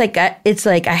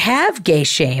like I have gay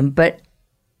shame, but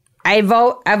I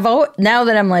vote now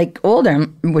that I'm like older,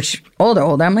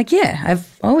 I'm like, yeah,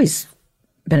 I've always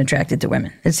been attracted to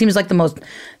women. It seems like the most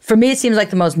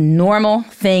normal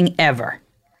thing ever.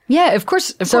 Yeah, of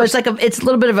course. So it's like it's a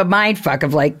little bit of a mind fuck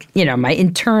of like, you know, my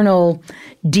internal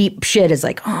deep shit is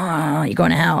like, oh, you're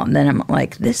going to hell. And then I'm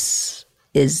like, this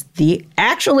is the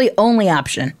actually only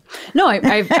option. No, I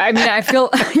mean, I feel,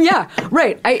 yeah,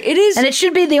 right. It is. And it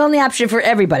should be the only option for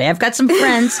everybody. I've got some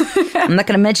friends. I'm not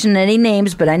going to mention any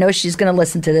names, but I know she's going to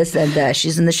listen to this and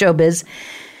she's in the showbiz.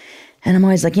 And I'm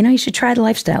always like, you know, you should try the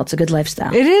lifestyle. It's a good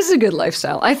lifestyle. It is a good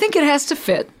lifestyle. I think it has to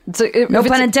fit. No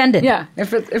pun intended. Yeah.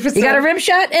 If it's You got a rim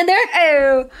shot in there?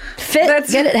 Oh, Fit.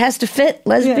 Get it? It has to fit.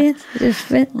 Lesbian. Does it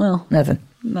fit? Well, Nothing.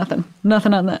 Nothing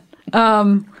on that.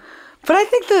 But I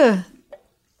think the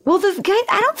guy.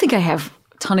 I don't think I have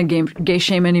a ton of gay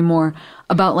shame anymore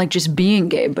about like just being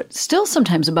gay, but still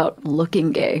sometimes about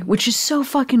looking gay, which is so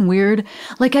fucking weird.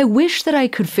 Like I wish that I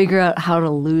could figure out how to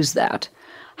lose that.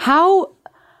 How?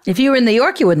 If you were in New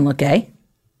York, you wouldn't look gay.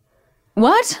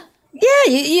 What? Yeah,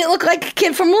 you look like a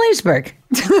kid from Williamsburg.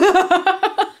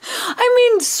 I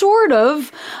mean, sort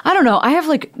of. I don't know. I have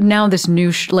like now this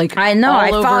new I know. all I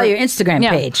follow over- your Instagram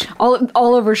page.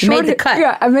 All over. Short made the cut.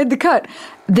 Yeah, I made the cut.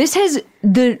 This has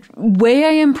the way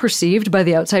I am perceived by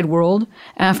the outside world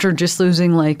after just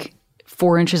losing like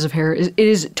 4 inches of hair. It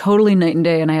is totally night and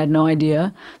day, and I had no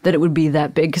idea that it would be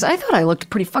that big because I thought I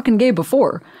looked pretty fucking gay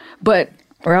before, but.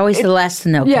 We're always the last to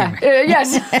know, Yeah, Cameron.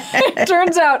 yes.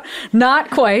 Turns out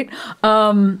not quite.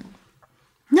 No,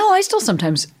 I still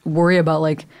sometimes worry about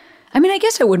like, I mean, I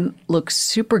guess I wouldn't look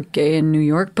super gay in New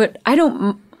York, but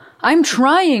I'm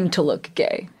trying to look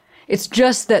gay. It's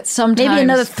just that sometimes Maybe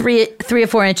another three or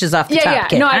 4 inches off the top. Yeah.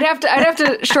 Kid, No, huh? I'd have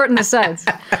to shorten the sides.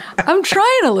 I'm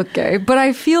trying to look gay, but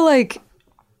I feel like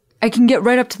I can get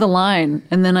right up to the line,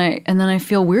 and then I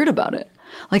feel weird about it.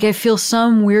 Like I feel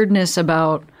some weirdness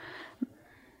about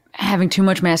having too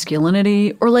much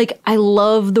masculinity, or like I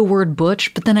love the word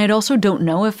butch, but then I also don't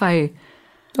know if I.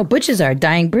 Oh, butches are a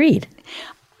dying breed.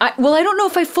 I don't know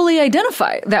if I fully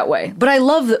identify that way, but I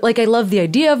love the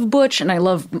idea of butch, and I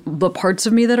love the parts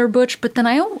of me that are butch. But then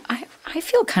I I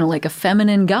feel kind of like a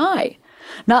feminine guy,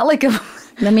 not like a.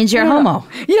 That means you're a homo.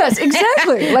 Yes,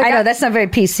 exactly. Like I know, that's not very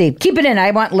PC. Keep it in.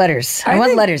 I want letters. I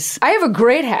want letters. I have a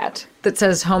great hat that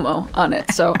says homo on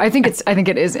it, so I think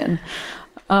it is in.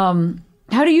 How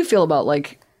do you feel about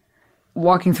like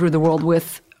walking through the world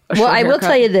with a short I will haircut?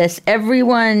 tell you this.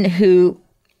 Everyone who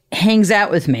hangs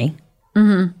out with me,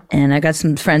 and I got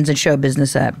some friends in show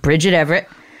business, Bridget Everett,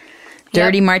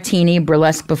 Dirty Martini,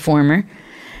 burlesque performer.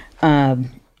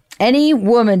 Any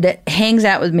woman that hangs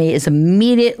out with me is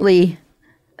immediately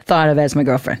thought of as my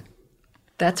girlfriend.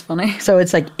 That's funny. So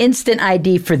it's like instant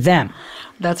ID for them.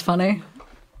 That's funny.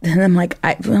 And I'm like,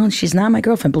 well, she's not my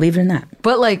girlfriend, believe it or not.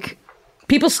 But like,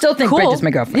 People still think cool. Bridget's my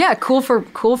girlfriend. Yeah, cool for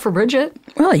Bridget.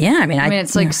 Well, yeah. I mean,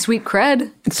 It's like sweet cred.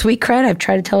 sweet cred. I've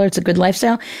tried to tell her it's a good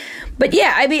lifestyle. But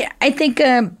yeah, I mean, I think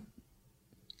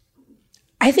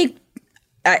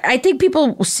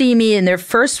people see me and their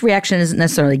first reaction isn't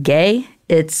necessarily gay.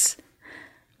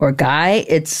 Or guy.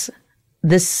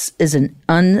 This is an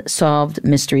Unsolved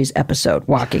Mysteries episode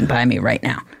walking by me right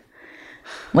now.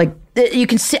 Like I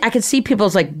can see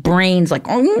people's like brains like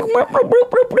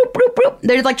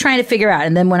they're like trying to figure out.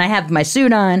 And then when I have my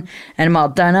suit on and I'm all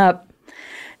done up,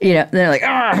 they're like,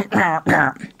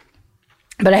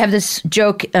 But I have this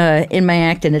joke in my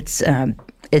act, and it's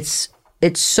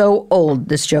so old,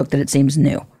 this joke, that it seems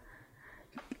new.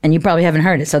 And you probably haven't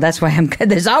heard it, so that's why I'm good.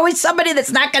 There's always somebody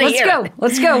that's not going to hear it.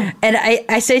 Let's go. And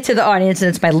I say to the audience, and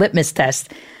it's my litmus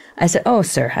test, I said, oh,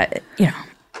 sir,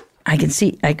 I can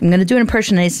see, I'm going to do an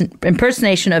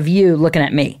impersonation of you looking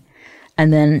at me.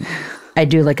 And then I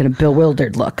do like a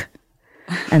bewildered look.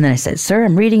 And then I said, sir,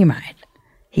 I'm reading your mind.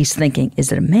 He's thinking,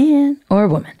 is it a man or a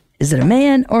woman? Is it a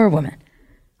man or a woman?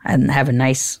 And have a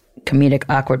nice comedic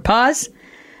awkward pause.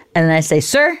 And then I say,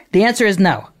 sir, the answer is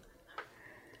no.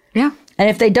 Yeah. And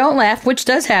if they don't laugh, which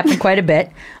does happen quite a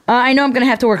bit, I know I'm going to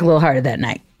have to work a little harder that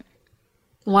night.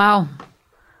 Wow.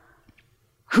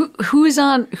 Who's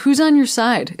on your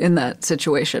side in that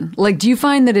situation? Like, do you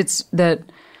find that it's that?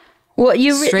 Well,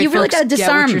 you straight really folks got to get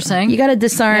disarm. what you're saying? You got to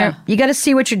disarm. Yeah. You got to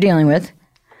see what you're dealing with.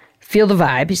 Feel the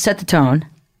vibe. You set the tone.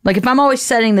 Like if I'm always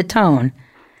setting the tone,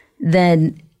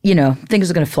 then things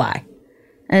are going to fly,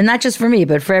 and not just for me,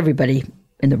 but for everybody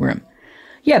in the room.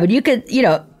 Yeah, but you could,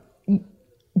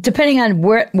 depending on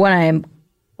what I'm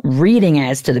reading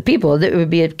as to the people, it would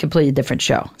be a completely different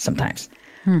show sometimes.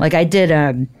 Like I did,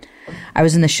 I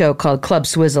was in the show called Club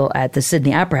Swizzle at the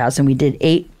Sydney Opera House, and we did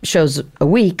 8 shows a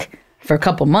week for a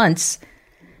couple months.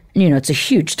 It's a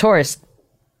huge tourist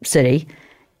city,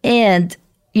 and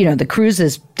the cruise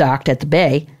is docked at the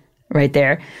bay right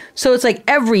there. So it's like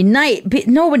every night,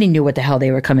 nobody knew what the hell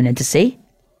they were coming in to see.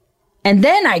 And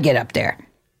then I get up there,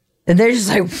 and they're just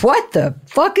like, what the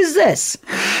fuck is this?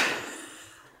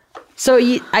 So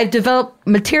I've developed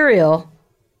material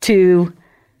to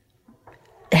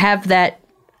have that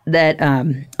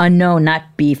unknown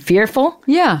not be fearful,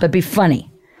 but be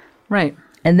funny. Right.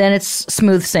 And then it's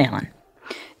smooth sailing.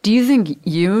 Do you think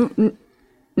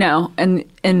now, and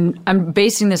I'm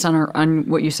basing this on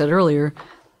what you said earlier,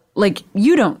 like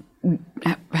you don't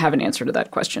have an answer to that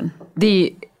question. Do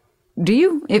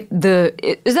you? Is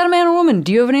that a man or woman?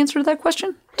 Do you have an answer to that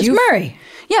question? It's Murray.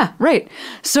 Yeah, right.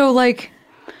 So like,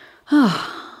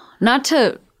 not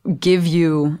to give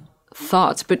you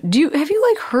thoughts, but have you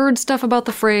like heard stuff about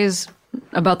the phrase,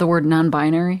 about the word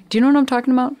non-binary? Do you know what I'm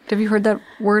talking about? Have you heard that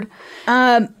word?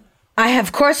 I have,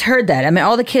 of course, heard that. I mean,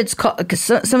 all the kids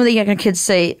some of the younger kids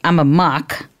say I'm a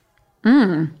mock.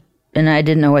 And I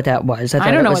didn't know what that was.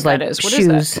 I don't know what like that is. What shoes.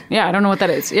 is that? Yeah, I don't know what that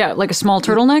is. Yeah, like a small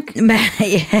turtleneck?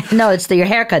 No, it's your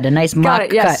haircut, a nice mock Got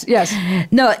it. Yes, cut. yes.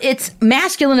 No, it's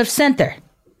masculine of center.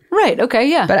 Right, okay,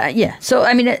 yeah. But yeah, so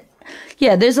I mean,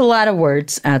 there's a lot of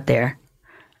words out there.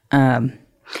 I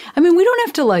mean, we don't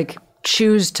have to like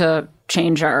choose to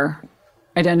change our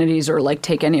identities or like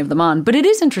take any of them on, but it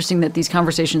is interesting that these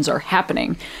conversations are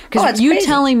happening. Because you crazy.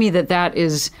 telling me that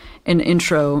is an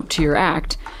intro to your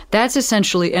act, that's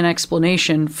essentially an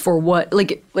explanation for what,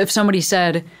 like if somebody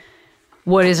said,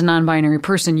 what is a non-binary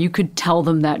person, you could tell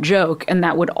them that joke and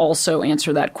that would also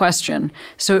answer that question.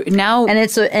 So now, And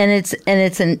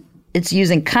it's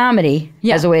using comedy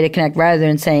as a way to connect rather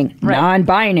than saying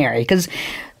non-binary. Because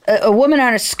a woman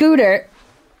on a scooter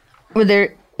with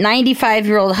her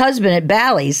 95-year-old husband at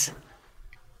Bally's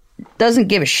doesn't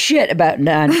give a shit about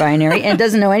non-binary and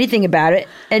doesn't know anything about it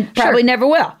and probably never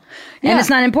will. And it's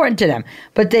not important to them.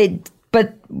 But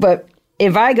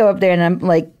if I go up there and I'm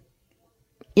like,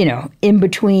 in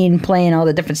between playing all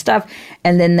the different stuff,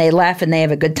 and then they laugh and they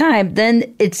have a good time,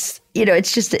 then it's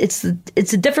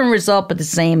a different result, but the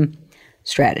same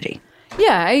strategy.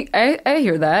 Yeah, I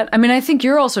hear that. I mean, I think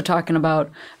you're also talking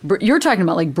about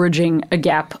like bridging a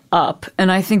gap up.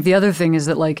 And I think the other thing is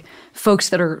that like folks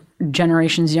that are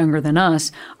generations younger than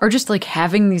us are just like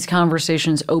having these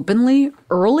conversations openly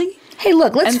early. Hey,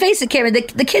 look, let's face it, Karen.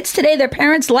 The kids today, their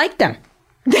parents like them.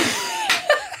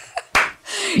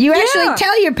 You actually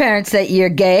tell your parents that you're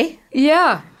gay.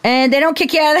 Yeah. And they don't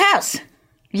kick you out of the house.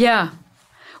 Yeah.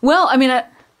 Well, I mean,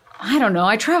 I don't know.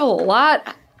 I travel a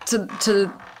lot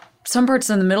to some parts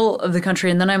in the middle of the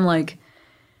country, and then I'm like,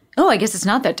 oh, I guess it's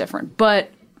not that different.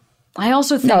 But I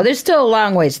also think... No, there's still a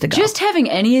long ways to go. Just having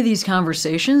any of these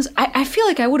conversations, I feel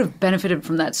like I would have benefited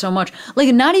from that so much.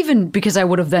 Like, not even because I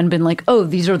would have then been like, oh,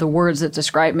 these are the words that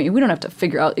describe me. We don't have to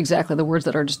figure out exactly the words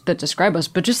that describe us,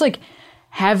 but just like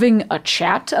having a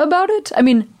chat about it. I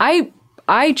mean,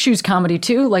 I choose comedy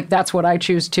too. Like, that's what I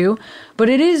choose too. But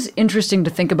it is interesting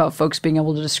to think about folks being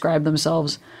able to describe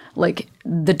themselves like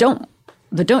that don't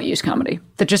use comedy,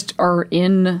 that just are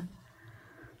in,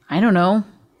 I don't know,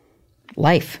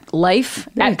 life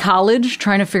at college,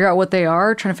 trying to figure out what they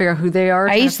are, trying to figure out who they are.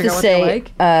 I used to say,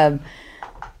 like a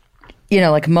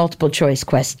multiple choice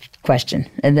question,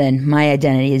 and then my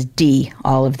identity is D,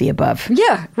 all of the above.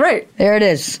 Yeah, right. There it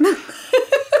is.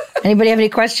 Anybody have any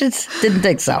questions? Didn't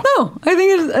think so. No, I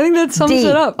think that sums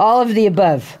it up. All of the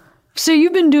above. So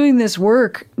you've been doing this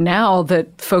work now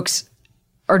that folks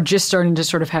are just starting to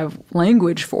sort of have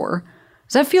language for.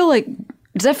 Does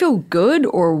that feel good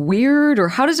or weird, or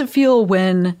how does it feel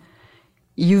when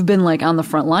you've been like on the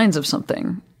front lines of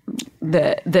something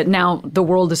that now the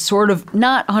world is sort of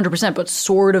not 100% but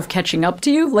sort of catching up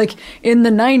to you? Like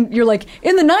you're like,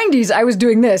 in the 90s I was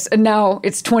doing this, and now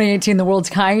it's 2018, the world's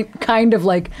kind of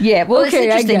like, yeah, well, okay,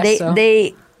 it's interesting. I guess so.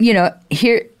 They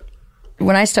here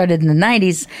when I started in the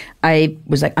 90s, I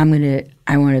was like, I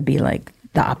want to be like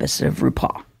the opposite of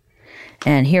RuPaul.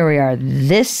 And here we are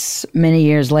this many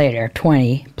years later,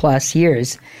 20 plus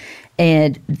years,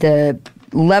 and the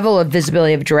level of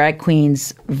visibility of drag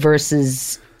queens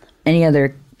versus any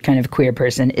other kind of queer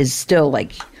person is still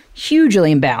like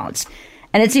hugely imbalanced.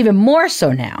 And it's even more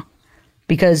so now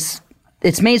because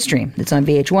it's mainstream. It's on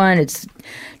VH1, it's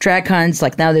drag cons,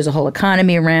 like now there's a whole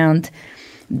economy around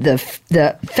the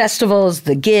festivals,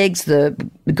 the gigs, the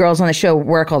girls on the show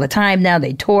work all the time now,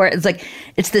 they tour. It's like,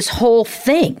 it's this whole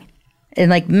thing. And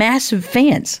like massive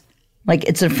fans, like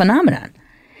it's a phenomenon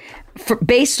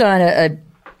based on a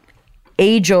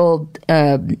age-old,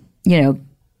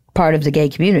 part of the gay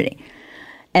community.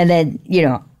 And then,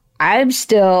 I'm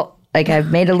still like,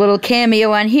 I've made a little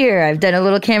cameo on here. I've done a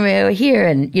little cameo here,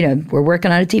 and we're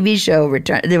working on a TV show. We're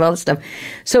trying to do all this stuff.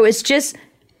 So it's just,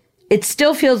 it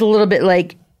still feels a little bit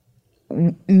like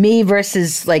me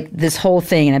versus like this whole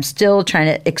thing, and I'm still trying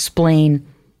to explain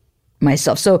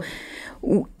myself. So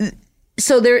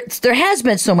there has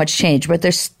been so much change, but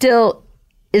there still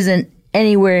isn't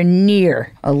anywhere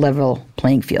near a level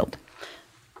playing field.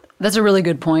 That's a really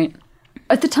good point.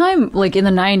 At the time, like in the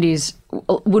 90s,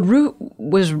 would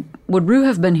Rue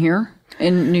have been here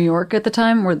in New York at the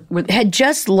time? Had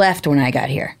just left when I got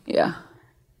here. Yeah.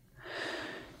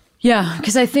 Yeah,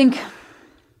 because I think,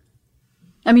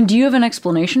 do you have an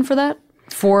explanation for that?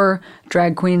 For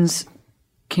drag queens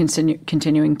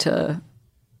continuing to...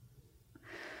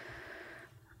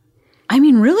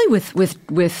 really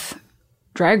with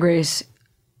Drag Race,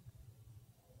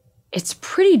 it's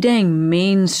pretty dang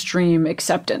mainstream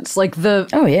acceptance. Like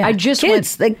oh yeah, kids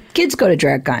go to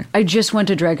DragCon. I just went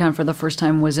to DragCon for the first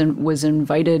time. Was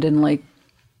invited and like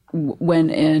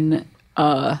went in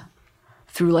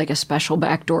through like a special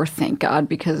back door. Thank God,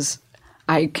 because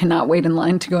I cannot wait in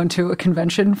line to go into a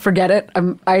convention. Forget it.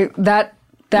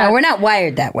 No, we're not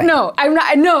wired that way. No, I'm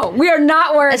not. No, we are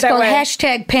not wired that way. It's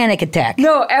called #panic attack.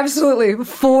 No, absolutely.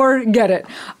 Forget it.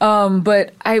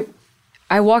 But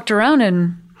I walked around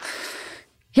and,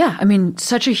 yeah,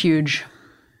 such a huge,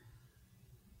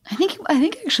 I think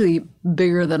actually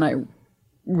bigger than I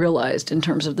realized in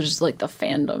terms of just like the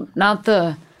fandom. Not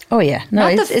the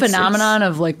phenomenon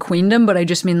of like queendom, but I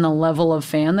just mean the level of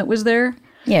fan that was there.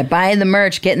 Yeah, buying the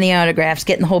merch, getting the autographs,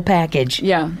 getting the whole package.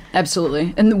 Yeah,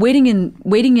 absolutely. And waiting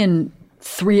in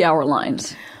 3-hour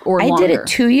lines or longer. I did it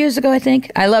 2 years ago, I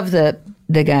think. I love the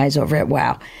guys over at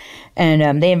WOW.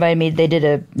 And they invited me.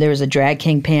 There was a Drag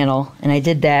King panel, and I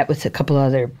did that with a couple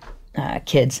other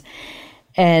kids.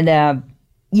 And, and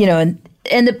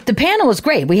the panel was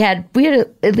great. We had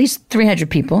at least 300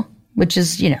 people, which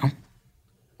is,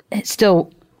 it's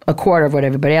still a quarter of what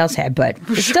everybody else had, but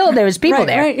still there was people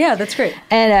there. Right, yeah, that's great.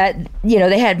 And,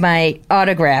 they had my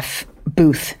autograph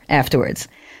booth afterwards.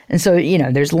 And so,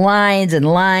 there's lines and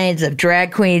lines of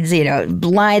drag queens,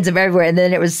 lines of everywhere. And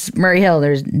then it was Murray Hill.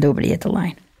 There's nobody at the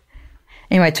line.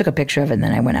 Anyway, I took a picture of it and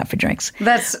then I went out for drinks.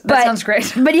 That sounds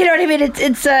great. But you know what I mean?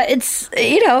 It's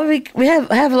we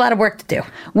have a lot of work to do.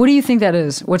 What do you think that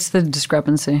is? What's the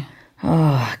discrepancy?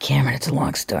 Oh, Cameron, it's a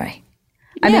long story.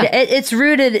 I mean, it's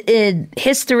rooted in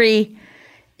history,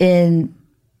 in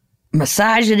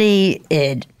misogyny,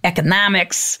 in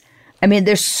economics. I mean,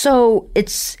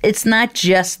 it's not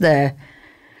just there's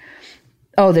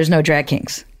no drag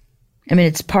kings. I mean,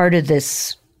 it's part of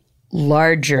this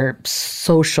larger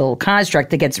social construct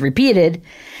that gets repeated,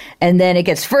 and then it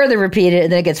gets further repeated,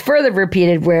 and then it gets further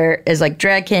repeated, where it's like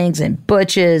drag kings and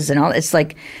butches and all. It's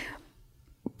like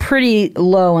pretty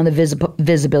low on the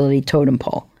visibility totem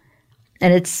pole,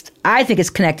 and I think it's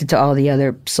connected to all the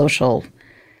other social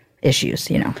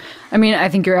issues. I mean, I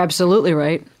think you're absolutely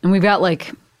right, and we've got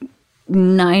like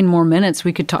 9 more minutes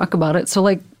we could talk about it. So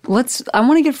like, I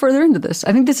want to get further into this.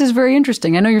 I think this is very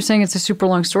interesting. I know you're saying it's a super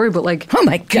long story, but like, oh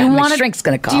my God, my shrink's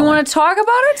going to call. Do you want to talk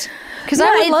about it? Because I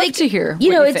would love to hear what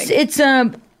you think. It's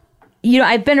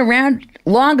I've been around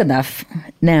long enough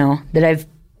now that I've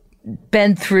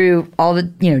been through all the,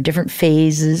 different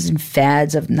phases and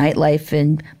fads of nightlife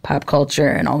and pop culture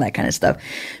and all that kind of stuff.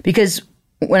 Because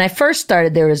when I first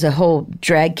started, there was a whole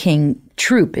drag king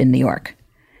troupe in New York.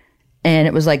 And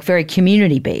it was like very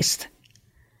community based.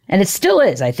 And it still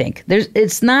is, I think.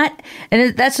 That's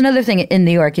another thing in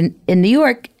New York. In New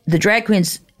York, the drag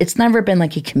queens, it's never been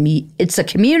like it's a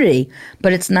community,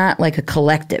 but it's not like a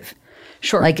collective.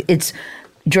 Sure. Like it's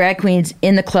drag queens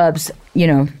in the clubs,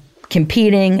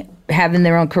 competing, having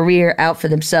their own career out for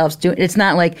themselves. It's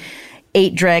not like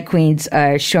 8 drag queens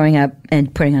are showing up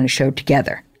and putting on a show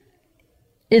together.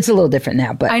 It's a little different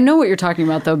now, but I know what you're talking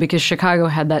about though, because Chicago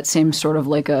had that same sort of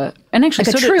and actually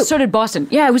like so did Boston.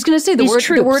 Yeah, I was going to say the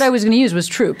word I was going to use was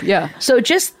troupe. Yeah. So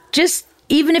just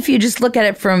even if you just look at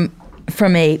it from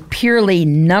a purely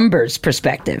numbers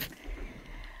perspective,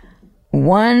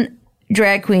 one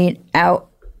drag queen out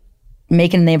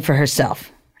making a name for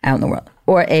herself out in the world,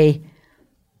 or a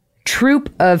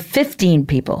troupe of 15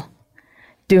 people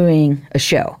doing a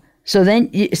show. So then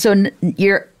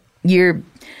you're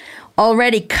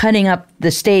already cutting up the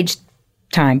stage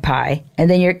time pie, and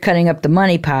then you're cutting up the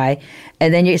money pie,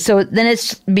 and then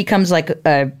it becomes like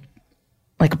a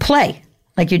play,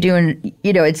 like you're doing.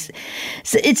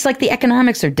 It's like the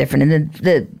economics are different, and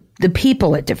the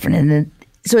people are different, and then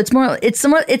so it's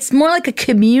more like a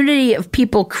community of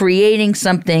people creating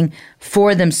something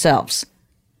for themselves,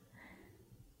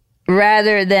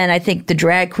 rather than I think the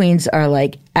drag queens are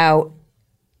like out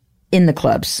in the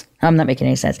clubs. I'm not making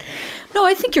any sense. No,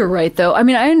 I think you're right, though. I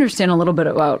mean, I understand a little bit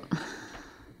about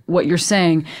what you're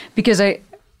saying because I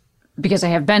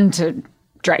have been to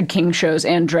drag king shows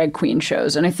and drag queen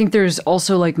shows, and I think there's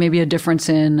also like maybe a difference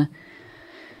in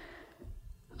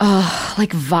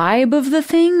like vibe of the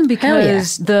thing,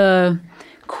 because the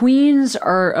queens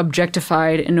are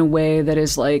objectified in a way that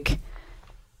is like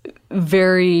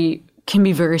can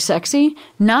be very sexy.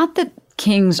 Not that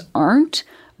kings aren't,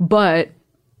 but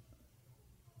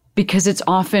because it's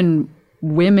often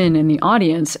women in the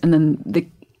audience and then the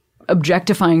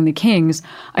objectifying the kings,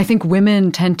 I think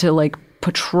women tend to like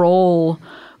patrol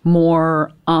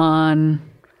more on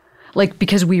like,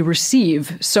 because we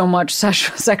receive so much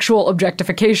sexual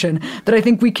objectification that I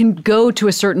think we can go to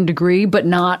a certain degree, but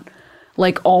not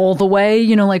like all the way,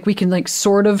 like we can like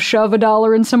sort of shove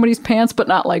 $1 in somebody's pants, but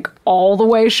not like all the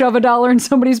way shove $1 in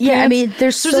somebody's pants. Yeah, I mean,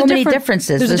 there's so many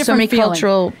differences. There's so many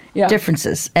cultural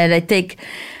differences. And I think,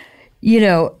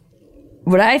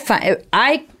 what I find,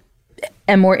 I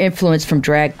am more influenced from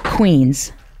drag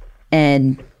queens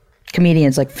and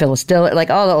comedians like Phyllis Diller,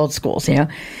 like all the old schools,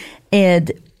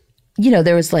 and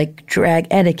there was like drag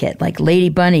etiquette, like Lady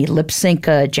Bunny, Lip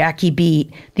Synca, Jackie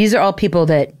Beat. These are all people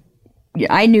that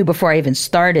I knew before I even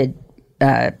started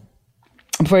doing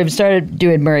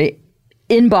Murray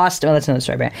in Boston. Oh, that's another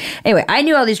story. But anyway, I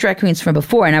knew all these drag queens from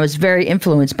before, and I was very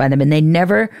influenced by them, and they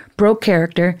never broke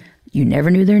character. You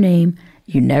never knew their name.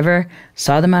 You never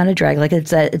saw them on a drag. Like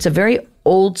it's a very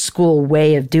old school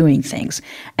way of doing things.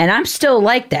 And I'm still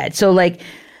like that. So like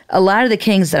a lot of the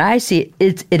kings that I see,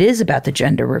 it is about the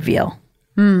gender reveal.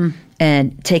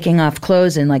 And taking off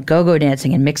clothes and like go-go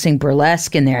dancing and mixing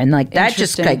burlesque in there. And like that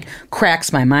just like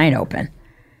cracks my mind open.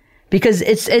 Because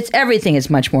it's everything is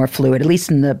much more fluid, at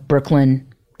least in the Brooklyn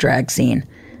drag scene.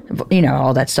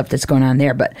 All that stuff that's going on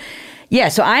there. But yeah,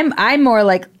 so I'm more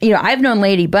like, I've known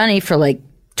Lady Bunny for like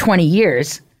 20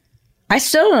 years. I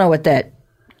still don't know what that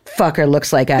fucker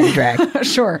looks like out of drag.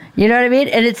 Sure. You know what I mean?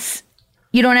 And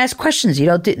you don't ask questions. You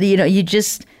don't do,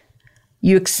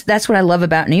 that's what I love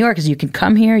about New York is you can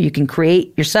come here, you can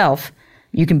create yourself,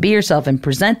 you can be yourself and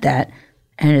present that,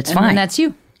 and it's fine. And that's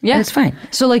you. Yeah. And it's fine.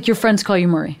 So like your friends call you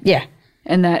Murray. Yeah.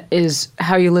 And that is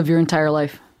how you live your entire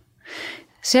life.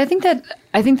 See, I think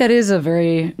that is a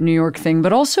very New York thing,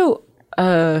 but also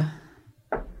I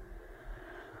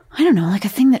don't know, like a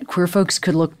thing that queer folks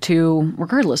could look to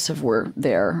regardless of where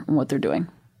they are and what they're doing.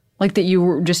 Like that you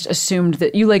were just assumed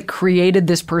that you like created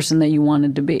this person that you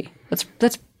wanted to be.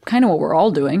 That's kind of what we're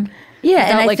all doing. Yeah,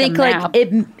 Without, and I think like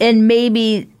it, and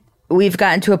maybe we've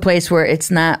gotten to a place where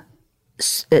it's not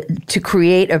to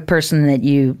create a person that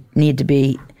you need to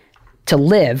be to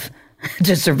live,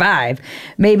 to survive.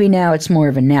 Maybe now it's more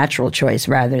of a natural choice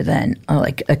rather than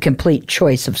like a complete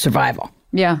choice of survival.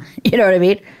 Yeah. You know what I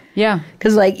mean? Yeah.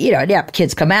 Because like, you know, yeah,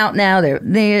 kids come out now. They're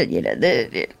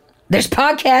there's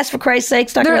podcasts for Christ's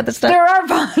sakes talking about this stuff.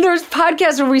 There's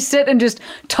podcasts where we sit and just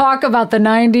talk about the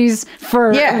 90s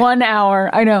for 1 hour.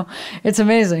 I know. It's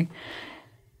amazing.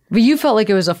 But you felt like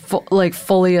it was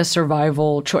fully a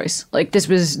survival choice. Like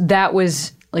that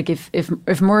was like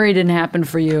if Murray didn't happen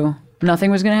for you, nothing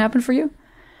was going to happen for you?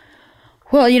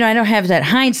 Well, you know, I don't have that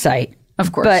hindsight.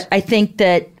 Of course. But I think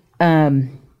that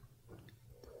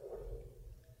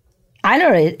I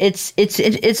don't know.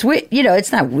 It's weird. You know,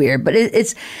 it's not weird, but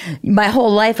it's my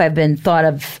whole life I've been thought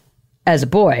of as a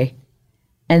boy,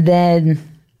 and then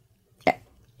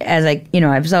as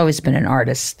I've always been an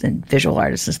artist and visual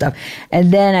artist and stuff,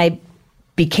 and then I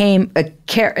became a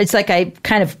character. It's like I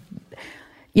kind of,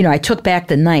 you know, I took back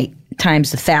the night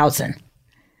times 1,000.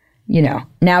 You know,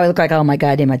 now I look like all my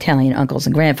goddamn Italian uncles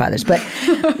and grandfathers, but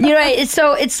you know,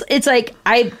 it's like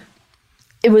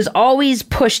it was always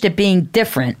pushed at being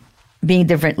different,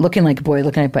 looking like a boy,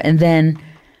 and then,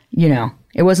 you know,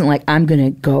 it wasn't like I'm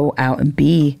going to go out and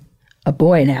be a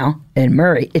boy now in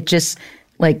Murray. It just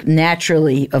like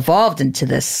naturally evolved into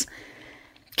this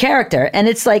character. And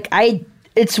it's like,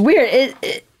 it's weird.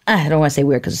 I don't want to say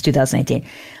weird because it's 2018.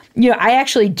 You know, I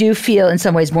actually do feel in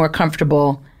some ways more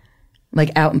comfortable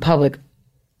like out in public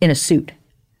in a suit,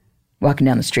 walking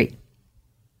down the street.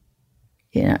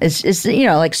 You know, it's you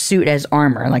know, like suit as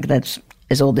armor, like that's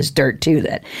as old as dirt too.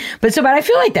 But I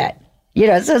feel like that, you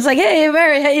know. So it's like, hey,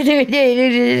 Mary, how you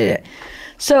doing?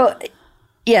 So,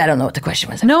 yeah, I don't know what the question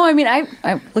was. No, I mean, I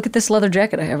look at this leather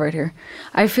jacket I have right here.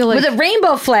 I feel like with a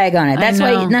rainbow flag on it. That's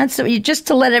why, not so just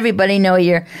to let everybody know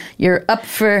you're up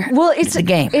for the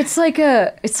game. It's like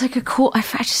a cool. I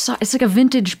just saw it's like a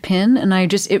vintage pin, and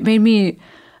it made me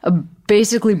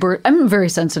basically. I'm a very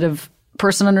sensitive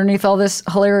person underneath all this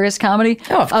hilarious comedy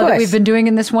that we've been doing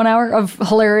in this 1 hour of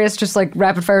hilarious, just like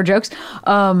rapid fire jokes.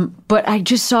 But I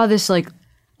just saw this like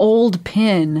old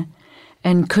pin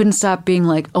and couldn't stop being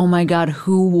like, oh my God,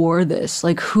 who wore this?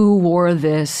 Like, who wore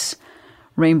this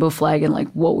rainbow flag and like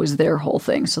what was their whole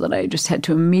thing? So that I just had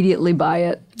to immediately buy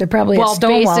it. They're probably at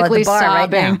Stonewall at the bar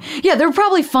sobbing. Right now. Yeah, they're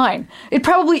probably fine. It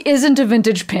probably isn't a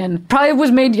vintage pin. Probably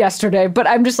was made yesterday, but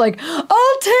I'm just like,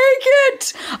 I'll take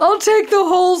it. I'll take the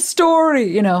whole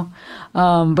story, you know.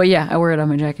 But yeah, I wear it on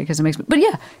my jacket because it makes me. But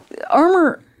yeah,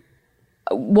 armor.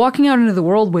 Walking out into the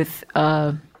world with,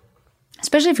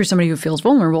 especially if you're somebody who feels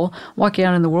vulnerable, walking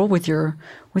out in the world with your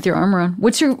armor on.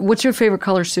 What's your favorite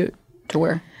color suit to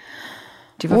wear?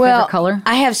 Do you have a favorite color?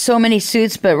 I have so many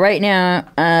suits, but right now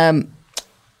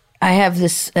I have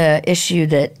this issue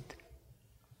that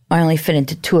I only fit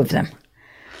into 2 of them.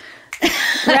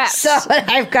 Yes. So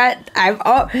I've got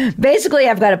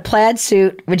a plaid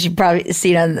suit, which you've probably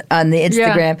seen on the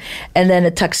Instagram, and then a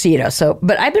tuxedo. So,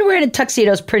 but I've been wearing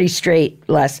tuxedos pretty straight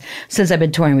since I've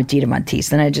been touring with Dita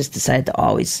Monteith. Then I just decided to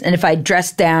always, and if I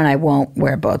dress down, I won't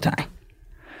wear a bow tie.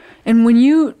 And when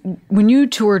you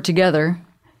tour together,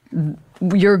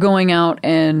 you're going out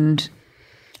and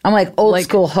I'm like old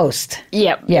school host.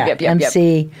 Yep.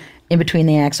 MC in between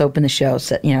the acts, open the show,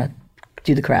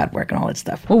 do the crowd work and all that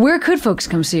stuff. Well, where could folks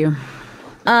come see you?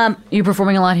 Are you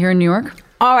performing a lot here in New York?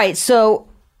 All right, so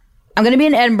I'm going to be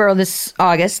in Edinburgh this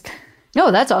August.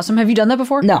 Oh, that's awesome. Have you done that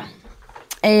before? No.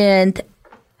 And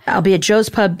I'll be at Joe's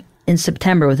Pub in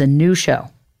September with a new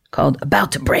show called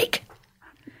About to Break.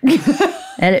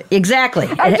 And exactly.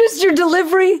 Your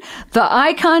delivery, the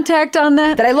eye contact on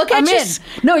that. Did I look at you?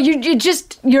 No,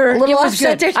 you're a little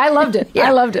off-centered. I loved it. Yeah.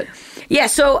 I loved it. Yeah,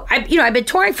 so I've been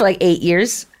touring for like 8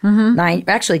 years, 9,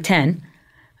 actually 10,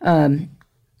 in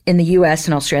the U.S.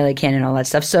 and Australia, Canada, and all that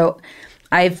stuff. So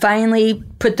I finally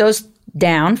put those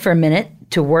down for a minute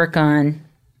to work on,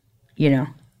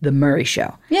 the Murray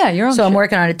show. Yeah, you're on. So I'm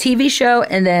working on a TV show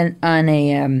and then on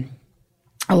a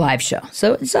live show.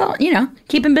 So it's all,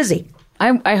 keeping busy.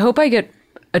 I hope I get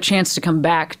a chance to come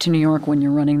back to New York when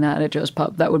you're running that at Joe's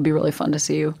Pub, that would be really fun to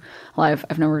see you live.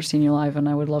 I've never seen you live, and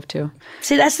I would love to.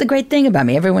 See, that's the great thing about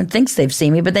me. Everyone thinks they've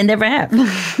seen me, but they never have.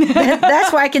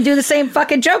 That's why I can do the same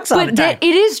fucking jokes all the time.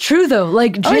 It is true, though.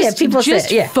 Like, just, people just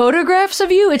say, photographs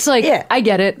of you, it's like, I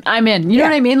get it. I'm in. You know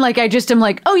what I mean? Like, I just am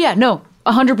like, oh, yeah, no,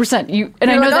 100%.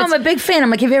 And I know I'm a big fan. I'm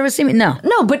like, have you ever seen me? No.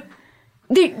 No, but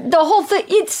the whole thing,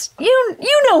 it's,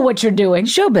 you know what you're doing.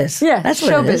 Showbiz. Yeah, that's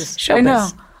what showbiz. it is.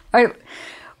 Showbiz. I know.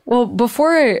 Well,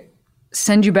 before I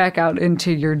send you back out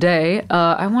into your day,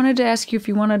 I wanted to ask you if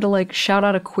you wanted to like shout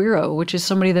out a queero, which is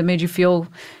somebody that made you feel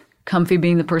comfy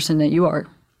being the person that you are.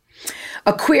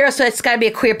 A queero, so it's got to be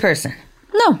a queer person.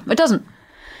 No, it doesn't.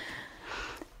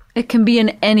 It can be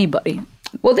in anybody.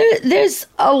 Well, there's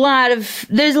a lot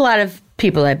of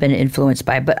people I've been influenced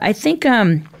by, but I think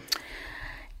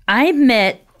I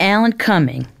met Alan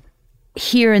Cumming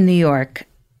here in New York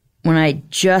when I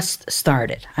just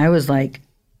started. I was like,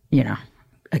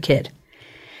 a kid.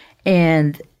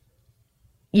 And,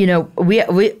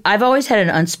 I've always had an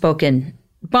unspoken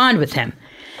bond with him.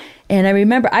 And I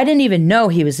remember, I didn't even know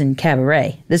he was in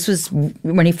Cabaret. This was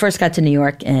when he first got to New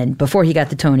York and before he got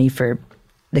the Tony for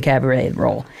the Cabaret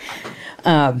role.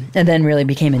 And then really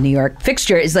became a New York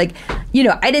fixture. It's like,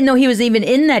 I didn't know he was even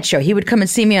in that show. He would come and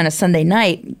see me on a Sunday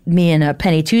night, me and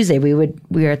Penny Tuesday. We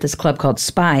were at this club called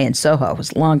Spy in Soho. It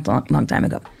was a long time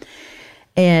ago.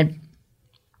 And,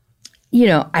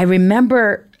 I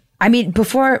remember,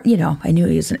 before, I knew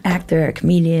he was an actor, a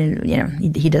comedian,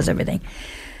 he does everything.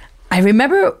 I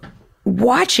remember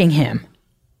watching him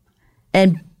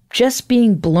and just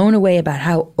being blown away about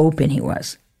how open he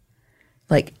was.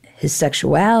 Like, his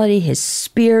sexuality, his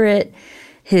spirit,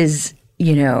 his,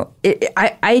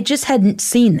 I just hadn't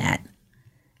seen that.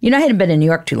 I hadn't been in New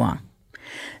York too long.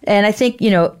 And I think,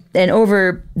 and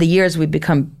over the years we've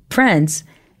become friends,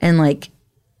 and like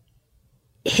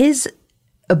his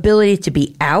ability to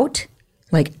be out,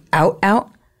 like out,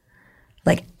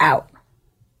 like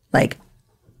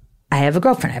I have a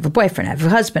girlfriend, I have a boyfriend, I have a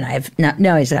husband,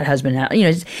 no, he's got a husband now.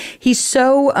 He's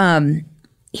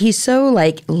so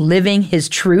like living his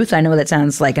truth. I know that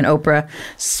sounds like an Oprah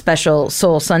special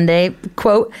Soul Sunday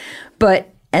quote, and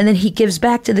then he gives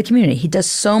back to the community. He does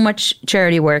so much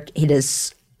charity work. He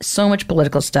does so much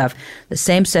political stuff, the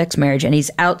same-sex marriage, and he's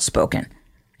outspoken.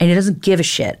 And he doesn't give a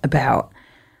shit about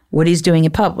what he's doing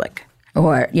in public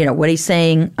or, what he's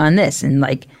saying on this. And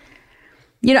like,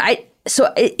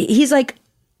 he's like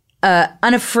an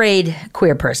unafraid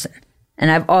queer person.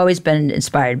 And I've always been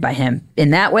inspired by him in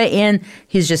that way. And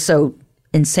he's just so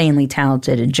insanely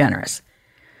talented and generous.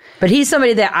 But he's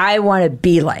somebody that I want to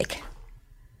be like.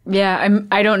 Yeah,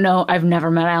 I don't know. I've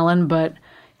never met Alan, but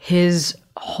his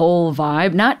whole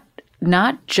vibe,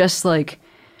 not just like,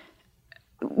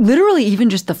 literally even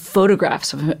just the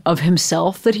photographs of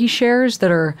himself that he shares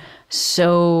that are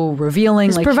so revealing.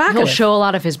 He's like provocative. He'll show a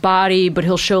lot of his body, but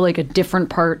he'll show like a different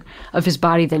part of his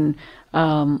body than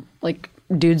like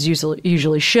dudes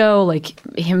usually show, like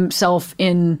himself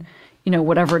in,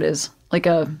 whatever it is, like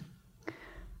a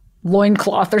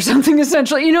loincloth or something,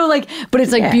 essentially, but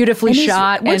it's like beautifully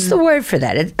shot. What's the word for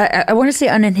that? I want to say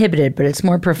uninhibited, but it's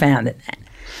more profound than that.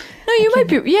 No, you might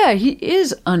be. Yeah, he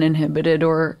is uninhibited,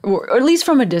 or at least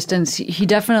from a distance. He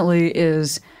definitely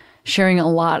is sharing a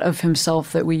lot of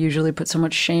himself that we usually put so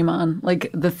much shame on, like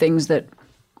the things that,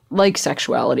 like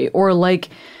sexuality or like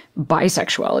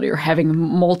bisexuality or having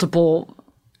multiple.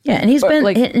 Yeah, and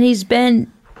he's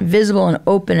been visible and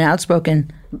open and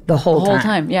outspoken the whole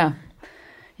time. Yeah,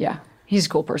 he's a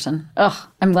cool person. Ugh,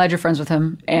 I'm glad you're friends with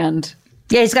him. And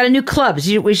yeah, he's got a new club.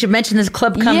 We should mention this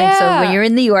club coming. Yeah. So when you're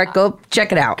in New York, go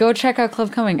check it out. Go check out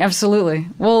Club Coming. Absolutely.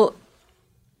 Well,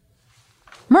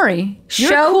 Murray,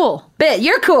 you're cool.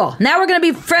 You're cool. Now we're going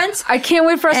to be friends. I can't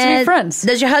wait for us to be friends.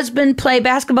 Does your husband play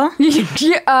basketball?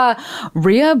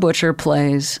 Rhea Butcher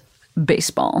plays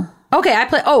baseball. Okay, I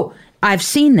play. Oh, I've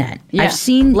seen that. Yeah. I've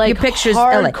seen like your pictures.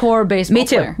 Hardcore baseball. Me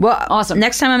too. Player. Well, awesome.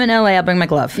 Next time I'm in LA, I'll bring my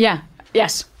glove. Yeah.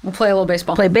 Yes. We'll play a little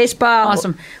baseball. Play baseball.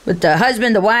 Awesome. With the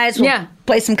husband, the wives. We'll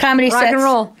play some comedy Rock sets. and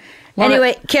roll.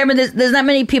 Anyway, Cameron, there's not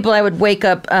many people I would wake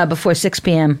up before 6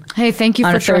 p.m. Hey, thank you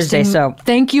on for a Thursday. trusting.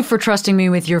 Thank you for trusting me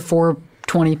with your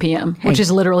 4:20 p.m., which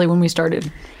is literally when we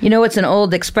started. You know, it's an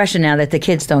old expression now that the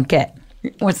kids don't get.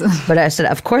 What's this? But I said,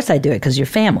 of course I do it because you're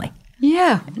family.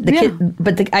 Yeah.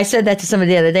 I said that to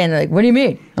somebody the other day, and they're like, "What do you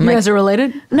mean?" I'm you guys are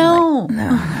related? No. No.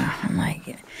 I'm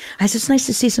like, I said, it's nice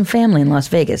to see some family in Las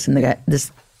Vegas. And the guy,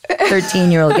 this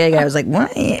 13-year-old gay guy was like,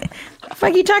 "What? The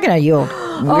fuck are you talking about, you old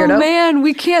weirdo?" Oh man,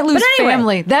 we can't lose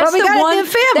family. That's we the gotta one. do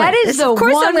family. That is the of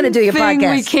course one I'm going to do your thing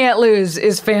podcast. we can't lose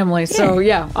is family. So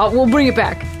yeah, we'll bring it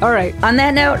back. All right. On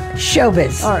that note,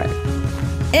 showbiz. All right.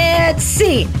 And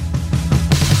scene.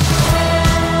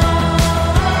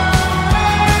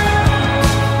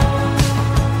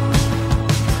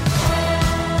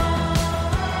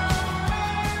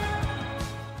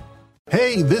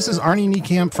 Hey, this is Arnie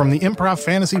Niekamp from the improv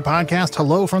fantasy podcast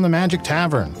Hello from the Magic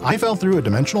Tavern. I fell through a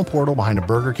dimensional portal behind a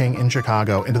Burger King in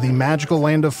Chicago into the magical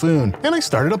land of Foon, and I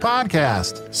started a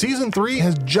podcast. Season 3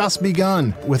 has just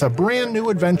begun with a brand new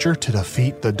adventure to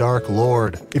defeat the Dark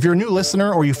Lord. If you're a new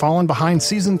listener or you've fallen behind,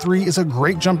 Season 3 is a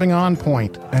great jumping on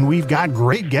point, and we've got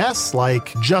great guests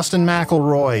like Justin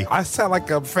McElroy. I sound like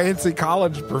a fancy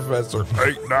college professor.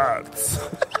 8 nuts.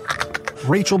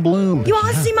 Rachel Bloom. You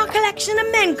want to see my collection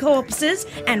of men corpses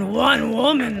and one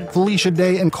woman? Felicia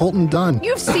Day and Colton Dunn.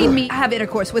 You've seen me have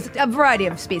intercourse with a variety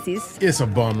of species. It's a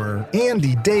bummer.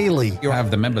 Andy Daly. You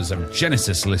have the members of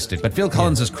Genesis listed, but Phil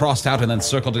Collins is crossed out and then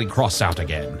circled and crossed out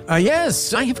again.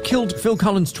 Yes, I have killed Phil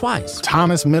Collins twice.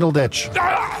 Thomas Middleditch.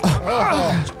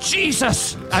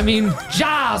 Jesus! I mean,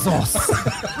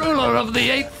 Jazos, ruler of the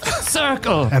 8th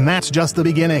circle. And that's just the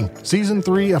beginning. Season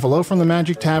 3 of Hello from the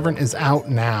Magic Tavern is out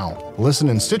now. Listen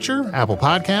in Stitcher, Apple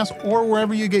Podcasts, or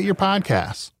wherever you get your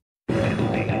podcasts.